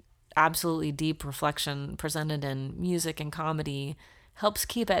of absolutely deep reflection presented in music and comedy helps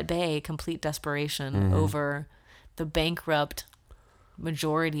keep at bay complete desperation over the bankrupt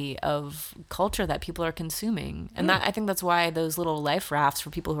majority of culture that people are consuming. And that, I think that's why those little life rafts for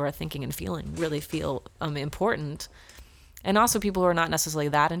people who are thinking and feeling really feel important. And also people who are not necessarily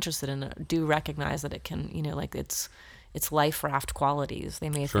that interested in it do recognize that it can, like it's life raft qualities. They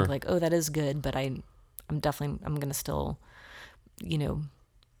may think like, oh, that is good, but I'm going to still,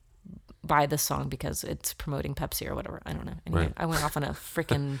 buy this song because it's promoting Pepsi or whatever. I don't know. Anyway, Right. I went off on a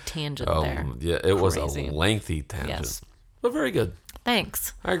freaking tangent Oh, there. yeah, it was a Crazy. lengthy tangent. Yes. But very good.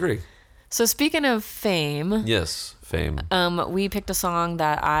 Thanks. I agree. So speaking of fame, Yes, fame. we picked a song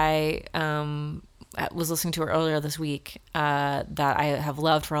that I was listening to earlier this week that I have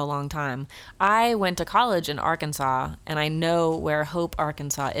loved for a long time. I went to college in Arkansas, and I know where Hope,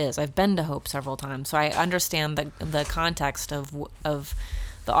 Arkansas is. I've been to Hope several times, so I understand the context of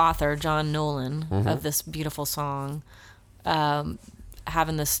the author, John Nolan, of this beautiful song,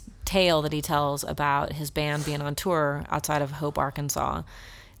 having this tale that he tells about his band being on tour outside of Hope, Arkansas.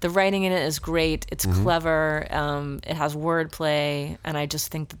 The writing in it is great. It's clever. It has wordplay, and I just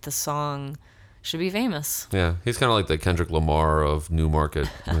think that the song should be famous. Yeah, he's kind of like the Kendrick Lamar of Newmarket,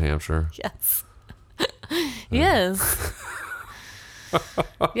 New Hampshire. Yes. Yes.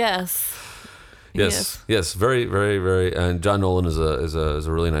 Yes. Yes, very, very, very. And John Nolan is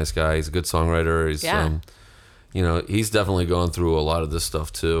a really nice guy. He's a good songwriter. He's he's definitely going through a lot of this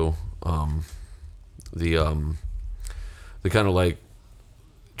stuff too. The kind of like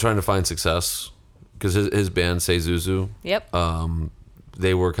trying to find success, because his band Say Zuzu, Yep.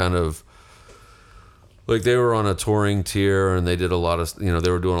 they were kind of like, they were on a touring tier, and they did a lot of, they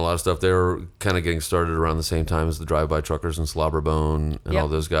were doing a lot of stuff. They were kind of getting started around the same time as the Drive-By Truckers and Slobberbone and all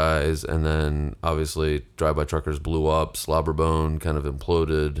those guys. And then obviously Drive-By Truckers blew up, Slobberbone kind of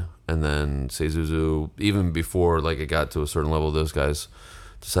imploded, and then Say Zuzu, even before like it got to a certain level, those guys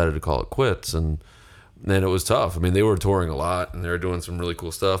decided to call it quits. And then it was tough. I mean, they were touring a lot and they were doing some really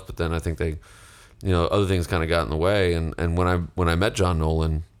cool stuff, but then I think they, other things kind of got in the way. And when I met John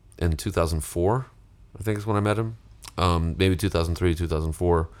Nolan in 2004, I think is when I met him, maybe 2003,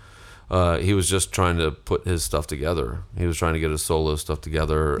 2004. He was just trying to put his stuff together. He was trying to get his solo stuff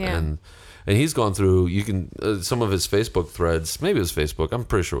together, and he's gone through. You can some of his Facebook threads, maybe it was Facebook. I'm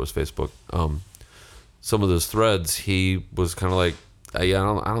pretty sure it was Facebook. Some of those threads, he was kind of like, I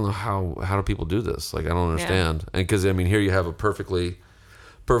don't know how do people do this? Like, I don't understand. And because I mean, here you have a perfectly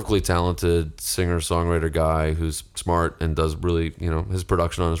talented singer songwriter guy who's smart and does really, his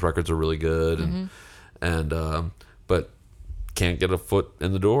production on his records are really good, and but can't get a foot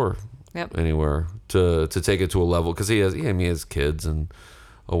in the door anywhere to take it to a level, because he has kids and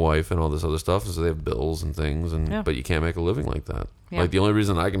a wife and all this other stuff, so they have bills and things, and but you can't make a living like that. Like, the only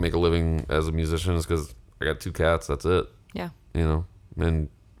reason I can make a living as a musician is because I got 2 cats. That's it. And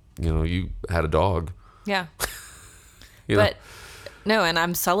you had a dog. Yeah. But no, and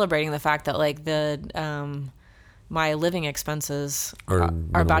I'm celebrating the fact that like my living expenses are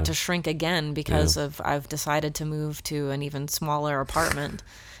about to shrink again because I've decided to move to an even smaller apartment.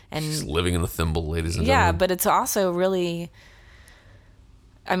 And just living in a thimble, ladies and gentlemen. Yeah, but it's also really,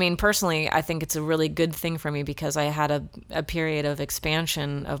 I mean, personally, I think it's a really good thing for me, because I had a period of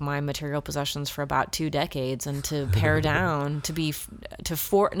expansion of my material possessions for about 2 decades, and to pare down,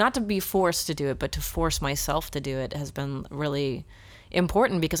 not to be forced to do it, but to force myself to do it has been really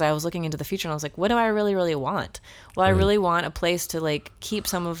important, because I was looking into the future and I was like, what do I really, really want? Well, I really want a place to like keep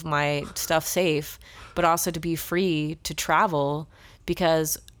some of my stuff safe, but also to be free to travel,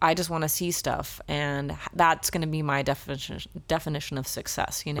 because I just want to see stuff, and that's going to be my definition of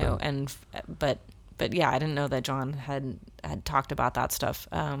success, and but yeah, I didn't know that John had talked about that stuff.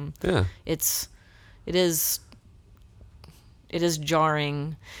 It is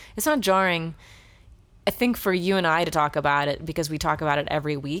jarring. It's not jarring, I think, for you and I to talk about it, because we talk about it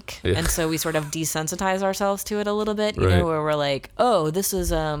every week. And so we sort of desensitize ourselves to it a little bit, where we're like, oh, this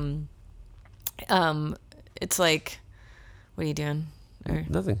is, it's like, what are you doing? Or,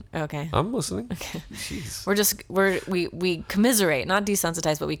 nothing. Okay. I'm listening. Okay. Jeez. We commiserate, not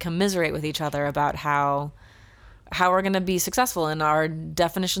desensitize, but we commiserate with each other about how we're going to be successful, and our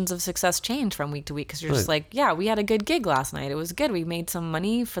definitions of success change from week to week, because you're just like, yeah, we had a good gig last night. It was good. We made some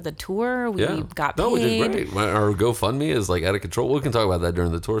money for the tour. We got paid. No, we did great. Our GoFundMe is like out of control. We can talk about that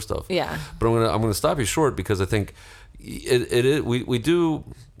during the tour stuff. Yeah. But I'm gonna stop you short, because I think we do.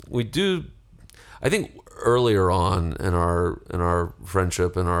 I think earlier on in our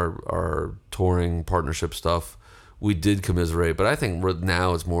friendship and our touring partnership stuff, we did commiserate. But I think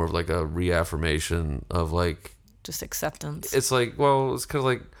now it's more of like a reaffirmation of like just acceptance. It's like, well, it's because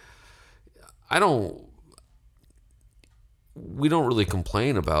like we don't really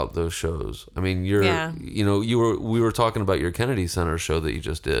complain about those shows. I mean, we were talking about your Kennedy Center show that you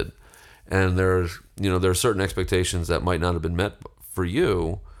just did, and there are certain expectations that might not have been met for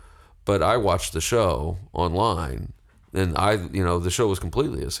you, but I watched the show online, and the show was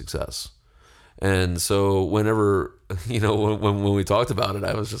completely a success. And so whenever, when we talked about it,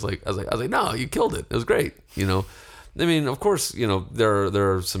 I was like, no, you killed it. It was great. I mean, of course,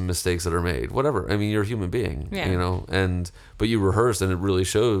 there are some mistakes that are made, whatever. I mean, you're a human being, but you rehearsed, and it really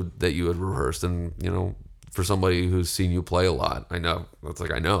showed that you had rehearsed. And, for somebody who's seen you play a lot, I know.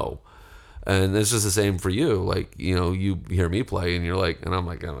 I know. And it's just the same for you. Like, you hear me play and you're like, and I'm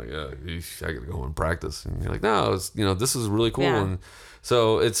like, yeah, I gotta go and practice. And you're like, no, it's, this is really cool. Yeah. And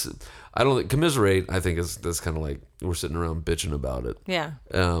so I don't think commiserate, I think that's kind of like we're sitting around bitching about it. Yeah.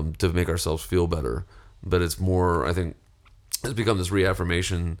 To make ourselves feel better. But it's more, I think, it's become this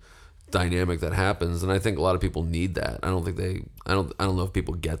reaffirmation dynamic that happens, and I think a lot of people need that. I don't know if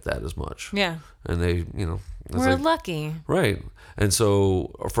people get that as much. Yeah. And they, we're lucky. Right. And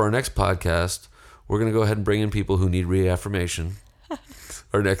so for our next podcast, we're going to go ahead and bring in people who need reaffirmation.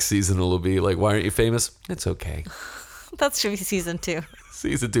 Our next season will be like, why aren't you famous? It's okay. That should be season 2.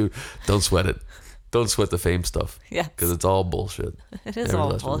 Season 2. Don't sweat it. Don't sweat the fame stuff. Yeah. Because it's all bullshit. It is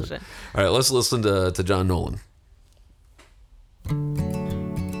all bullshit. All right, let's listen to John Nolan.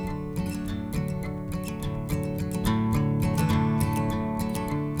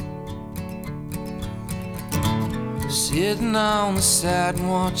 Sitting on the side and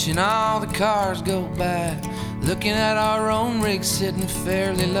watching all the cars go by, looking at our own rig sitting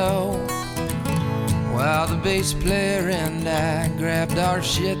fairly low, while the bass player and I grabbed our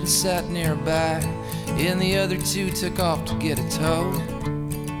shit and sat nearby, and the other 2 took off to get a tow.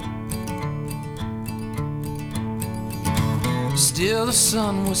 Still the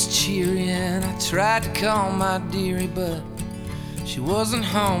sun was cheery and I tried to call my dearie, but she wasn't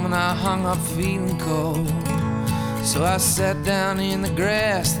home and I hung up feeling cold. So I sat down in the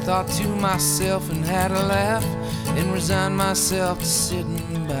grass, thought to myself and had a laugh, and resigned myself to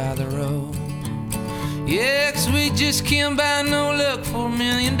sitting by the road. Yeah, 'cause we just can't buy no luck for $1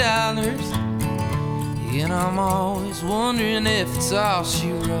 million. And I'm always wondering if it's all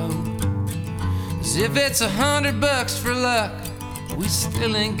she wrote. 'Cause if it's $100 for luck, we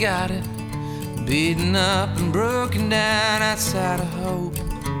still ain't got it. Beaten up and broken down outside of hope.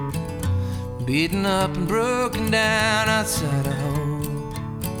 Beaten up and broken down outside of hope.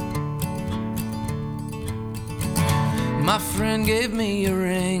 My friend gave me a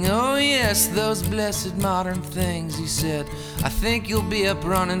ring. Oh yes, those blessed modern things. He said, I think you'll be up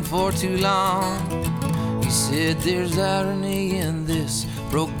running for too long. He said, there's irony in this.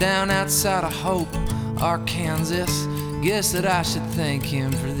 Broke down outside of Hope, Arkansas. Guess that I should thank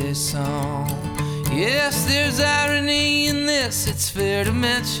him for this song. Yes, there's irony in this, it's fair to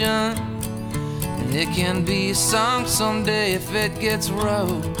mention. And it can be a song someday if it gets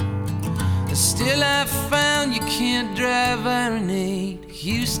wrote. But still I've found you can't drive irony to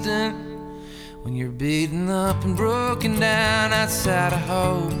Houston when you're beaten up and broken down outside of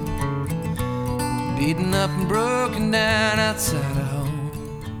Hope. Beaten up and broken down outside of Hope.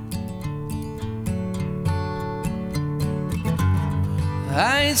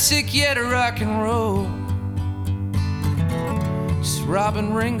 I ain't sick yet of rock and roll, just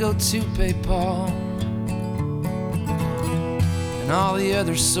robbing Ringo to pay Paul, and all the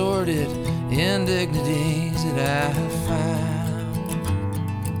other sordid indignities that I have found.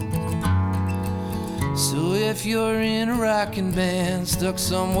 So if you're in a rockin' band, stuck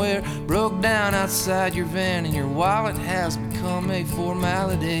somewhere, broke down outside your van, and your wallet has become a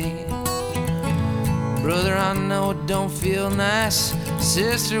formality, brother, I know it don't feel nice,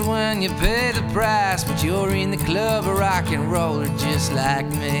 sister, when you pay the price, but you're in the club a rock and roller just like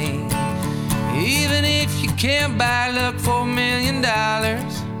me. Even if you can't buy luck for $1 million,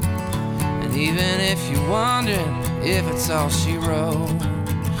 and even if you're wondering if it's all she wrote,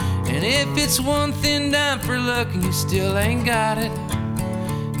 and if it's one thin dime for luck and you still ain't got it,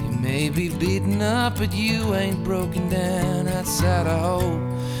 you may be beaten up but you ain't broken down outside of hope.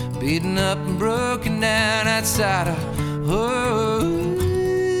 Beaten up and broken down outside of hope.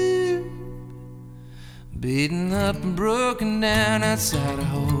 Beaten up and broken down outside of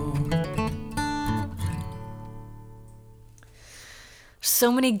hope.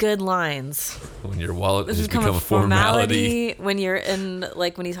 So many good lines. When your wallet has become a formality. When you're in,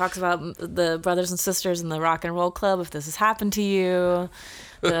 like when he talks about the brothers and sisters in the rock and roll club, if this has happened to you.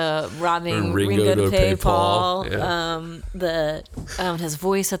 the robbing Ringo Ringo to to pay pay Paul. Paul. Yeah. His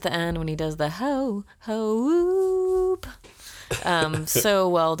voice at the end when he does the ho ho whoop. So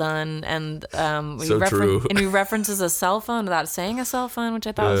well done, and So true. And he references a cell phone without saying a cell phone, which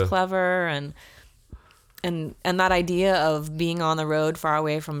I thought was Yeah. clever, and that idea of being on the road far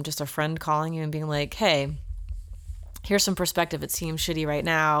away from just a friend calling you and being like, hey, here's some perspective. It seems shitty right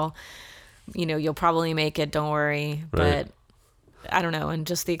now. You know, you'll probably make it. Don't worry. Right. But I don't know. And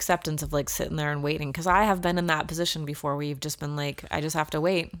just the acceptance of like sitting there and waiting. Because I have been in that position before where you've just been like, I just have to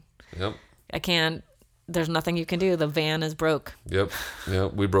wait. Yep. I can't. There's nothing you can do. The van is broke. Yep.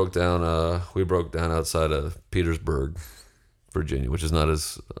 We broke down outside of Petersburg, Virginia, which is not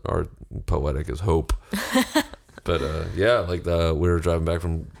as poetic as Hope. But we were driving back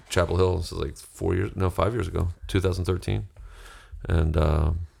from Chapel Hill. This is like 5 years ago, 2013,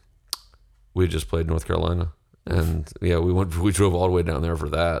 and we just played North Carolina, and we drove all the way down there for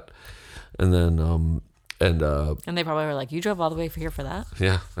that, and then And they probably were like, you drove all the way here for that?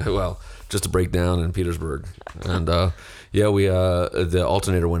 yeah, well, just to break down in Petersburg, and the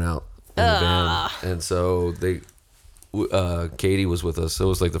alternator went out in the van, and so Katie was with us. So it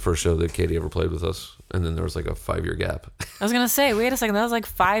was like the first show that Katie ever played with us, and then there was like a 5-year gap. I was gonna say, wait a second, that was like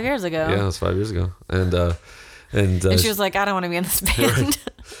 5 years ago. Yeah, it was 5 years ago, and And she was like, I don't want to be in this band.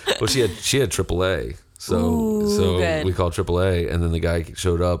 well, she had AAA, so good. we called AAA, and then the guy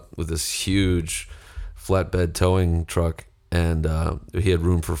showed up with this huge flatbed towing truck, and he had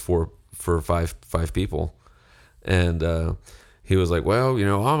room for five people, and he was like, well, you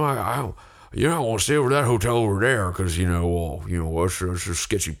know, I don't want to stay over that hotel over there because it's a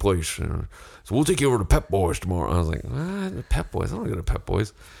sketchy place. So we'll take you over to Pep Boys tomorrow. I was like, what? Pep Boys? I don't want to go to Pep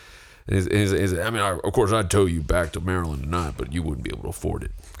Boys. And he's I mean, of course, I'd tow you back to Maryland tonight, but you wouldn't be able to afford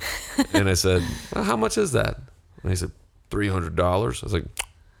it. And I said, well, how much is that? And he said, $300. I was like,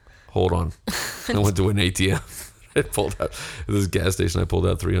 hold on. I went to an ATM. I pulled out this gas station. I pulled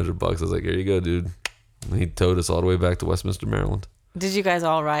out $300. I was like, here you go, dude. And he towed us all the way back to Westminster, Maryland. Did you guys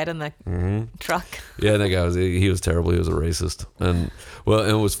all ride in the truck? Yeah, that guy he was terrible. He was a racist, and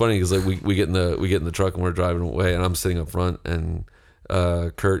it was funny because like we get in the truck and we're driving away, and I'm sitting up front, and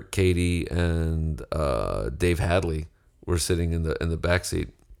Kurt, Katie, and Dave Hadley were sitting in the back seat,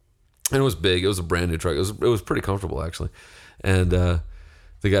 and it was big. It was a brand new truck. It was pretty comfortable actually, and the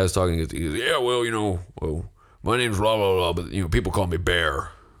guy was talking. He goes, yeah, well, my name's blah blah blah, but people call me Bear,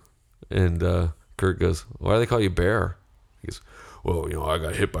 and Kurt goes, why do they call you Bear? He goes, well, I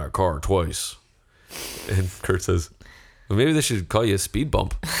got hit by a car twice. And Kurt says, well, maybe they should call you a speed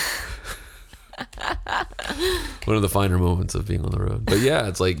bump. One of the finer moments of being on the road. But yeah,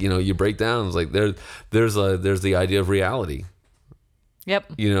 it's like, you break down. It's like there's the idea of reality.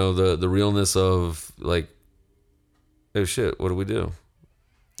 Yep. The realness of like, oh shit, what do we do?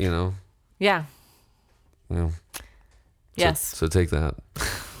 Yeah. Yes. So take that.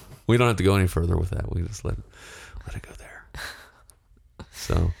 We don't have to go any further with that. We just let it go there.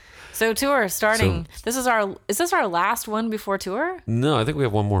 So tour starting. Is this our last one before tour? No, I think we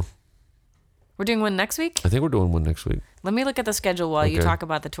have one more. We're doing one next week? I think we're doing one next week. Let me look at the schedule while you talk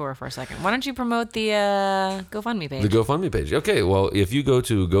about the tour for a second. Why don't you promote the GoFundMe page? The GoFundMe page. Okay, well, if you go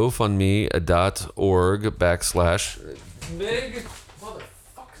to gofundme.org/ Big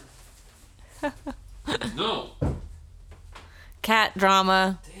motherfucker. No. Cat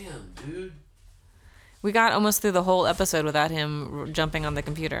drama. Damn, dude. We got almost through the whole episode without him jumping on the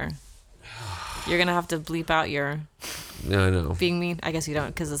computer. You're going to have to bleep out your Yeah, I know. being mean. I guess you don't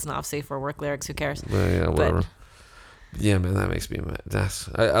because it's not safe for work lyrics. Who cares? Yeah, whatever. Yeah, man, that makes me mad.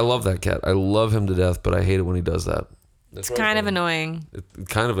 I love that cat. I love him to death, but I hate it when he does that. It's kind of annoying.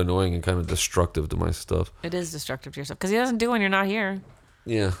 It's kind of annoying and kind of destructive to my stuff. It is destructive to yourself because he doesn't do when you're not here.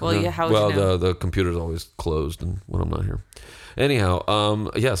 Yeah. Well, yeah. How would you know? The computer's always closed and when I'm not here. Anyhow,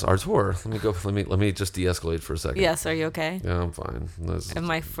 yes, our tour. Let me just de-escalate for a second. Yes, are you okay? Yeah, I'm fine. And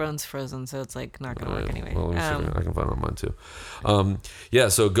my phone's frozen, so it's like not gonna work anyway. Well, let me see if I can find it on mine too.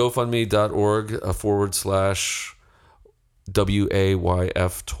 So gofundme.org /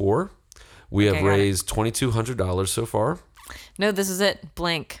 WAYF tour. We have raised $2,200 so far. No, this is it.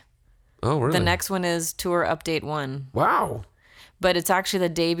 Blank. Oh, really? The next one is tour update 1. Wow. But it's actually the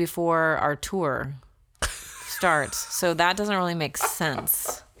day before our tour starts, so that doesn't really make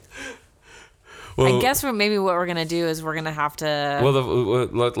sense. Well, I guess maybe what we're gonna do is we're gonna have to. Well,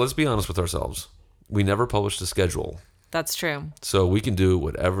 let's be honest with ourselves. We never published a schedule. That's true. So we can do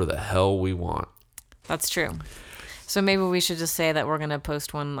whatever the hell we want. That's true. So maybe we should just say that we're gonna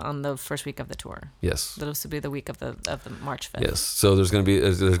post one on the first week of the tour. Yes. This will be the week of the March 5th. Yes. So there's gonna be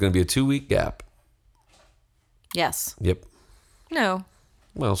a 2-week gap. Yes. Yep. No.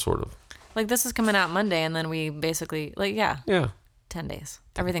 Well, sort of. Like, this is coming out Monday, and then we basically, like, yeah, Yeah. 10 days.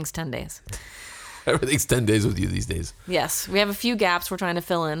 Everything's 10 days. Everything's 10 days with you these days. Yes, we have a few gaps we're trying to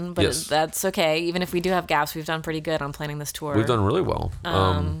fill in, but Yes. that's okay. Even if we do have gaps, we've done pretty good on planning this tour. We've done really well.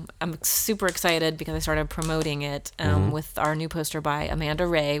 I'm super excited because I started promoting it with our new poster by Amanda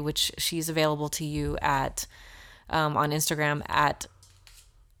Ray, which she's available to you at on Instagram at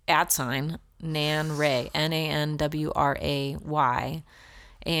 @Nan Ray, NANWRAY,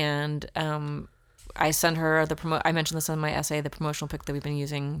 and I sent her I mentioned this in my essay, the promotional pic that we've been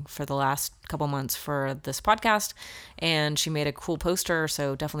using for the last couple months for this podcast, and she made a cool poster,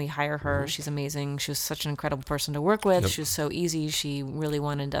 so definitely hire her. She's amazing. She was such an incredible person to work with. Yep. She was so easy. She really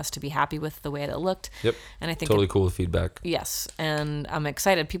wanted us to be happy with the way it looked. Yep. And I think Totally cool with feedback. yes, and I'm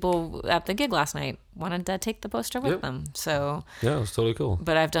excited. People at the gig last night wanted to take the poster with Yep. them, so... Yeah, it was totally cool.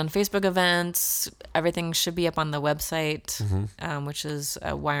 But I've done Facebook events. Everything should be up on the website, which is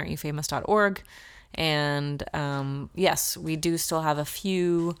whyaren'tyoufamous.org. And yes, we do still have a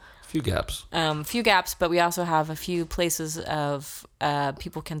few gaps. gaps, but we also have a few places of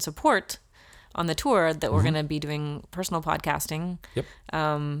people can support on the tour that we're going to be doing personal podcasting. Yep.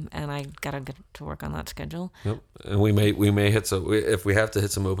 And I gotta get to work on that schedule. Yep. And we may hit some, if we have to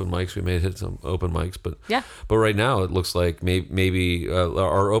hit some open mics, we may hit some open mics. But Yeah. But right now it looks like maybe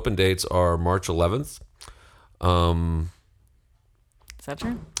our open dates are March 11th. Is that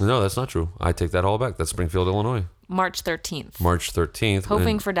true? No, that's not true. I take that all back. That's Springfield, Illinois. March 13th. March 13th.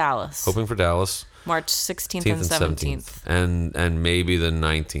 Hoping for Dallas. Hoping for Dallas. March 16th and 17th. And maybe the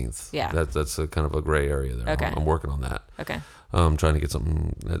 19th. Yeah. That's a kind of a gray area there. Okay. I'm working on that. Okay. I'm trying to get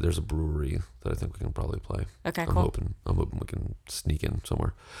something. There's a brewery that I think we can probably play. Okay, I'm cool. hoping we can sneak in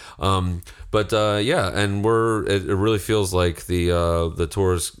somewhere. Yeah, and it really feels like the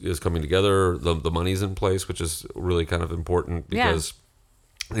tour is coming together. The money's in place, which is really kind of important because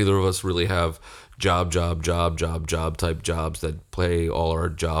neither of us really have job type jobs that play all our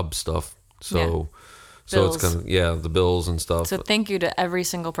job stuff. So Bills. it's kind of the bills and stuff. So thank you to every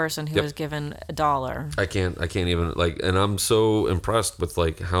single person who has given $1. I can't even and I'm so impressed with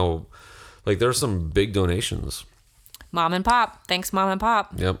how there's some big donations. Mom and Pop. Thanks, Mom and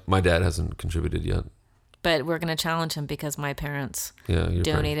Pop. Yep, my dad hasn't contributed yet. But we're going to challenge him because my parents Yeah, your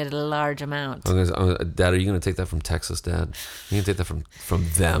donated a large amount. Dad, are you gonna take that from Texas, Dad? You can take that from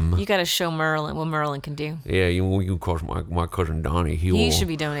them. You got to show Merlin what Merlin can do. Yeah, you call my cousin Donnie. He should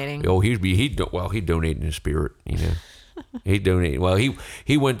be donating. Oh, he donated in spirit. He donated. Well,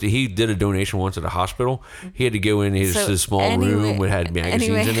 he did a donation once at a hospital. He had to go in his small room that had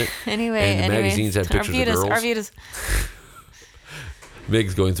magazines in it. And the magazines had pictures of girls. Arvidas.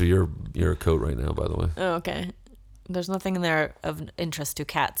 Meg's going through your coat right now, by the way. Oh, okay. There's nothing in there of interest to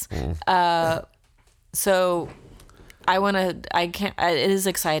cats. So it is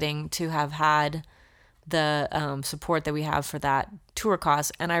exciting to have had the support that we have for that tour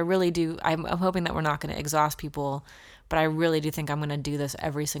cost. And I really do, I'm hoping that we're not going to exhaust people, but I really do think I'm going to do this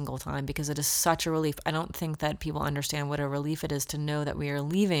every single time because it is such a relief. I don't think that people understand what a relief it is to know that we are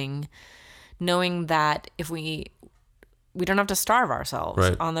leaving, knowing that if we don't have to starve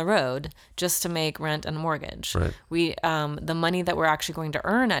ourselves on the road just to make rent and mortgage. Right. We the money that we're actually going to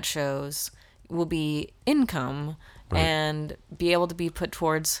earn at shows will be income and be able to be put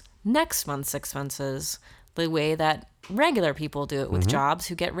towards next month's expenses the way that regular people do it with jobs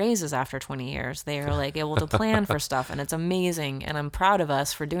who get raises after 20 years. They are able to plan for stuff, and it's amazing, and I'm proud of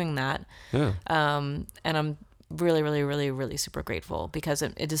us for doing that. Yeah. And I'm really, really, really, really super grateful because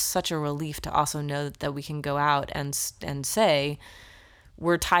it is such a relief to also know that we can go out and say,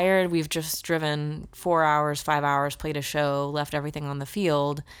 we're tired, we've just driven 4 hours, 5 hours, played a show, left everything on the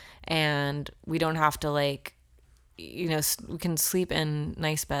field, and we don't have to we can sleep in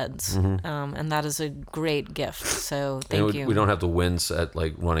nice beds. And that is a great gift. So thank you. We don't have to wince at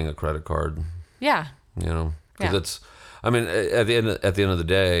running a credit card. Yeah. Because Yeah. it's, at the end of the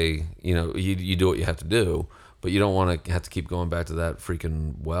day, you do what you have to do. But you don't want to have to keep going back to that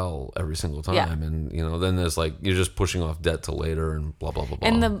freaking well every single time. Yeah. And, then there's you're just pushing off debt to later and blah, blah, blah,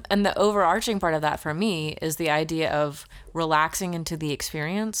 blah. And the overarching part of that for me is the idea of relaxing into the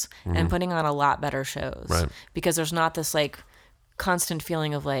experience and putting on a lot better shows. Right. Because there's not this constant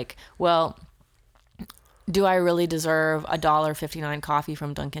feeling of well, do I really deserve $1.59 coffee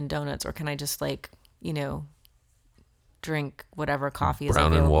from Dunkin' Donuts, or can I just drink whatever coffee is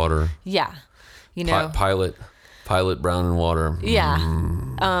Brown available? and water. Yeah. Pilot brown and water. Yeah.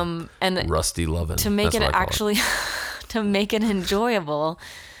 And Rusty Lovin'. to make That's it what I call actually to make it enjoyable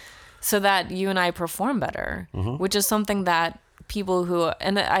so that you and I perform better, which is something that people who,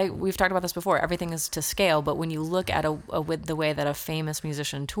 and we've talked about this before, everything is to scale, but when you look at with the way that a famous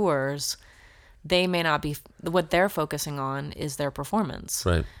musician tours, they may not be, what they're focusing on is their performance.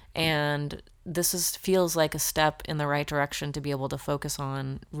 Right. And this feels like a step in the right direction to be able to focus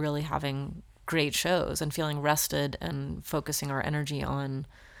on really having great shows and feeling rested and focusing our energy on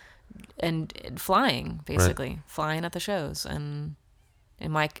and flying, basically. Flying at the shows. And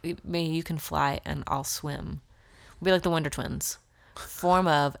maybe you can fly and I'll swim. We'll be like the Wonder Twins. Form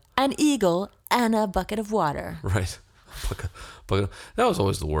of an eagle and a bucket of water. Right. That was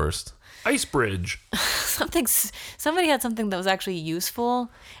always the worst. Ice bridge. Somebody had something that was actually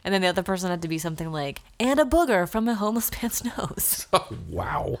useful, and then the other person had to be something like, and a booger from a homeless man's nose. Oh,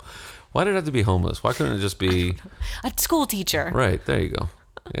 wow. Why did it have to be homeless? Why couldn't it just be a school teacher? Right, there you go.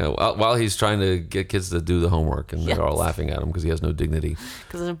 Yeah, while he's trying to get kids to do the homework, and they're all laughing at him because he has no dignity.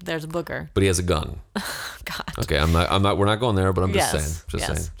 Because there's a booger. But he has a gun. God. Okay, I'm not. We're not going there. But I'm just saying.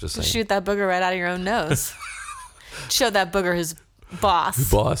 Just saying. Shoot that booger right out of your own nose. Show that booger his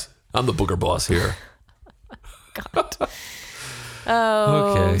boss. Boss. I'm the booger boss here. God. Oh,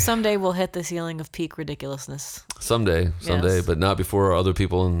 okay. Someday we'll hit the ceiling of peak ridiculousness. Someday, Yes. but not before other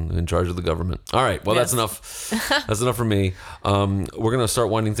people in charge of the government. All right, well, that's enough. That's enough for me. We're gonna start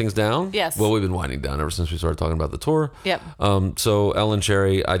winding things down. Yes. Well, we've been winding down ever since we started talking about the tour. Yep. So Ellen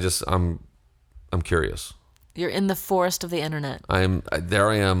Cherry, I'm curious. You're in the forest of the internet. I am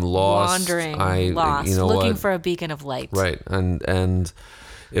lost. Wandering, lost. You know looking what? for a beacon of light. Right, and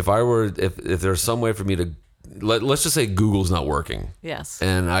if there's some way for me to let's just say Google's not working. Yes.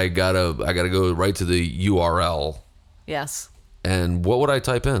 And I gotta go right to the URL. Yes. And what would I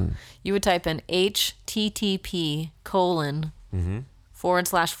type in? You would type in http://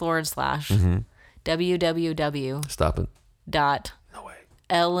 www. Stop it. Dot. No way.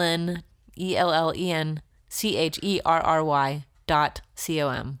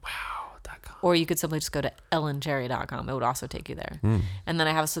 ELLENCHERRY.com. Wow. Or you could simply just go to ellencherry.com. It would also take you there. And then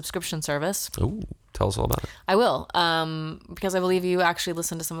I have a subscription service. Oh, tell us all about it. I will, because I believe you actually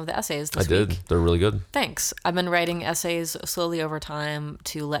listened to some of the essays this week. I did. They're really good. Thanks. I've been writing essays slowly over time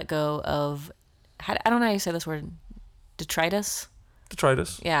to let go of, I don't know how you say this word, detritus?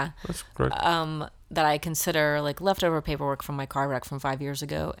 Detritus. Yeah. That's correct. That I consider like leftover paperwork from my car wreck from 5 years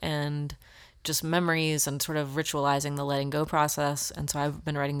ago, and just memories and sort of ritualizing the letting go process. And so I've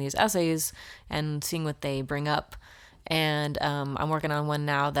been writing these essays and seeing what they bring up. And I'm working on one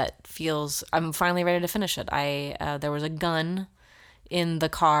now that feels, I'm finally ready to finish it. There was a gun in the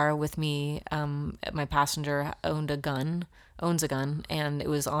car with me. My passenger owns a gun, and it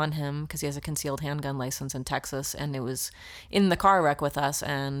was on him because he has a concealed handgun license in Texas, and it was in the car wreck with us.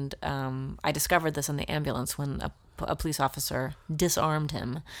 And I discovered this in the ambulance when a police officer disarmed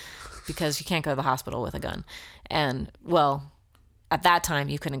him, because you can't go to the hospital with a gun. And, well, at that time,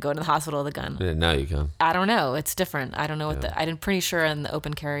 you couldn't go to the hospital with a gun. Yeah, now you can. I don't know. It's different. I don't know what I'm pretty sure in the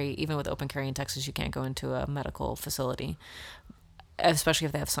open carry, even with open carry in Texas, you can't go into a medical facility, especially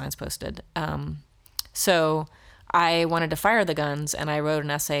if they have signs posted. So I wanted to fire the guns, and I wrote an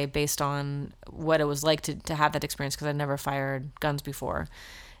essay based on what it was like to have that experience, because I'd never fired guns before.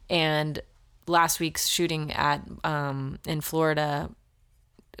 And last week's shooting in Florida,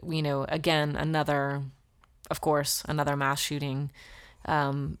 again, another mass shooting.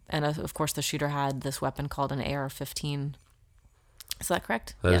 And of course the shooter had this weapon called an AR-15. Is that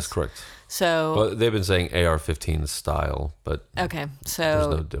correct? That is correct. So well, they've been saying AR-15 style, but okay, so there's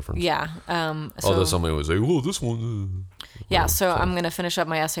no difference. Yeah. Although somebody would say, "Well, this one." Yeah. So I'm gonna finish up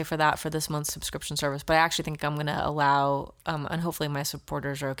my essay for this month's subscription service, but I actually think I'm gonna allow, and hopefully my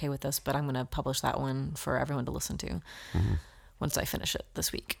supporters are okay with this, but I'm gonna publish that one for everyone to listen to. Once I finish it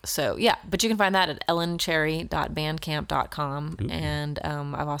this week. So yeah, but you can find that at ellencherry.bandcamp.com. And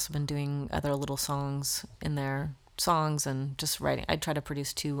I've also been doing other little songs in there, and just writing. I try to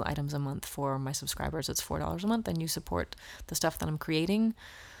produce 2 items a month for my subscribers. It's $4 a month, and you support the stuff that I'm creating.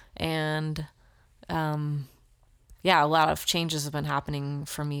 And a lot of changes have been happening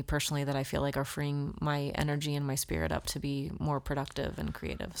for me personally that I feel like are freeing my energy and my spirit up to be more productive and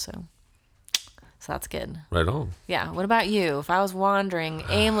creative. So that's good. Right on. Yeah. What about you? If I was wandering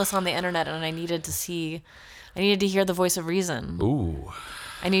aimless on the internet and I needed to hear the voice of reason. Ooh.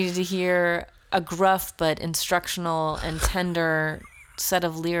 I needed to hear a gruff but instructional and tender set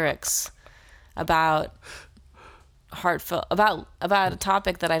of lyrics about heartfelt, about a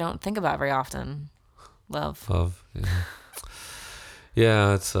topic that I don't think about very often. Love. Yeah.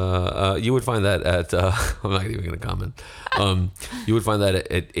 Yeah, it's you would find that at I'm not even going to comment. You would find that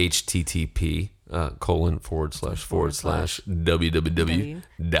at HTTP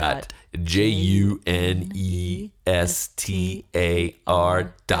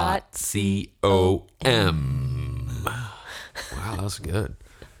Wow, that was good.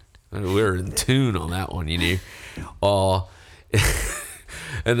 We were in tune on that one, you know.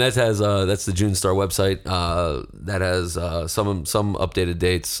 And that's the June Star website. That has some updated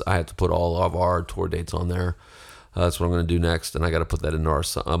dates. I have to put all of our tour dates on there. That's what I'm going to do next, and I got to put that in our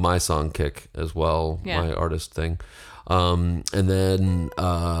my song kick as well, my artist thing. And then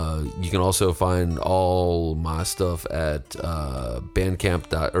you can also find all my stuff at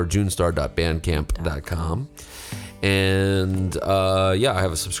Bandcamp or junestar.bandcamp.com. And I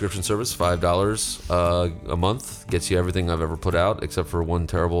have a subscription service, $5 a month, gets you everything I've ever put out except for one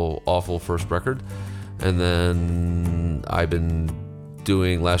terrible, awful first record. And then I've been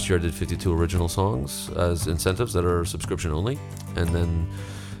doing, last year I did 52 original songs as incentives that are subscription only. And then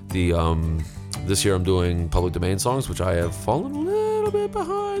this year I'm doing public domain songs, which I have fallen a little bit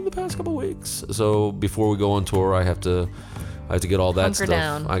behind the past couple weeks. So before we go on tour, I have to get all that stuff.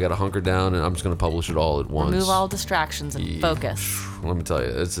 Down. I got to hunker down, and I'm just going to publish it all at once. Remove all distractions and focus. Let me tell you,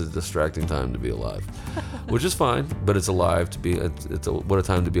 it's a distracting time to be alive, which is fine, but it's alive to be. What a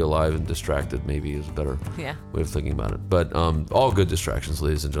time to be alive and distracted. Maybe is a better way of thinking about it. But all good distractions,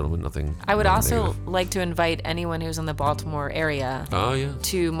 ladies and gentlemen. Nothing. I would also negative. like to invite anyone who's in the Baltimore area.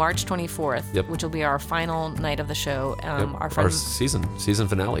 To March 24th, which will be our final night of the show. Our season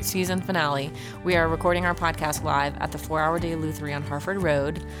finale. Season finale. We are recording our podcast live at the 4 Hour Day Lutherie on Harford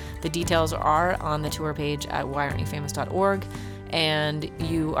Road. The details are on the tour page at whyaren'tyoufamous.org. And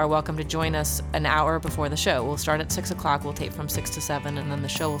you are welcome to join us an hour before the show. We'll start at 6 o'clock. We'll tape from 6 to 7, and then the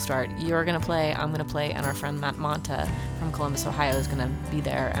show will start. You're going to play, I'm going to play, and our friend Matt Monta from Columbus, Ohio is going to be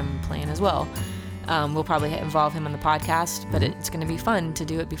there and playing as well. We'll probably involve him in the podcast, but it's going to be fun to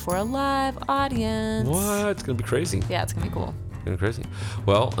do it before a live audience. What? It's going to be crazy. Yeah, it's going to be cool. It's going to be crazy.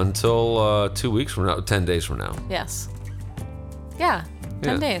 Well, until 2 weeks from now, 10 days from now. Yes. Yeah,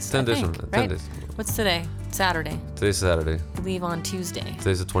 10 days. 10 days from now. Right? 10 days. What's today? Saturday. Today's Saturday. We leave on Tuesday.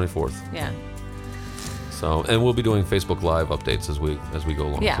 Today's the 24th. Yeah. So, and we'll be doing Facebook Live updates as we go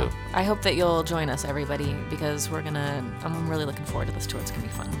along too. I hope that you'll join us, everybody, because I'm really looking forward to this tour. It's gonna be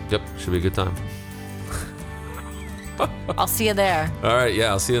fun. Yep, should be a good time. I'll see you there. All right, yeah,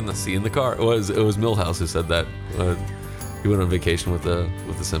 I'll see you in the car. It was Milhouse who said that. He went on vacation with the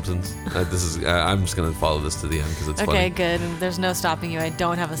Simpsons. I'm just gonna follow this to the end because it's funny. Okay, good. There's no stopping you. I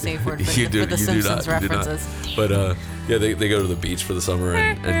don't have a safe word for the Simpsons references. But they go to the beach for the summer,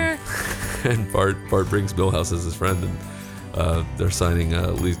 and Bart brings Milhouse as his friend, and they're signing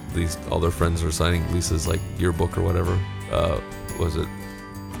all their friends are signing Lisa's like yearbook or whatever. Was it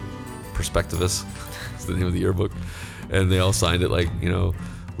Perspectivus? It's the name of the yearbook, and they all signed it like,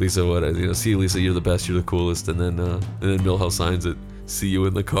 Lisa, see Lisa, you're the best, you're the coolest, and then Milhouse signs it, see you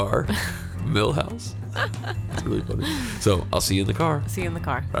in the car, Milhouse. It's really funny. So I'll see you in the car. See you in the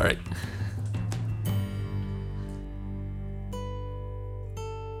car. All right.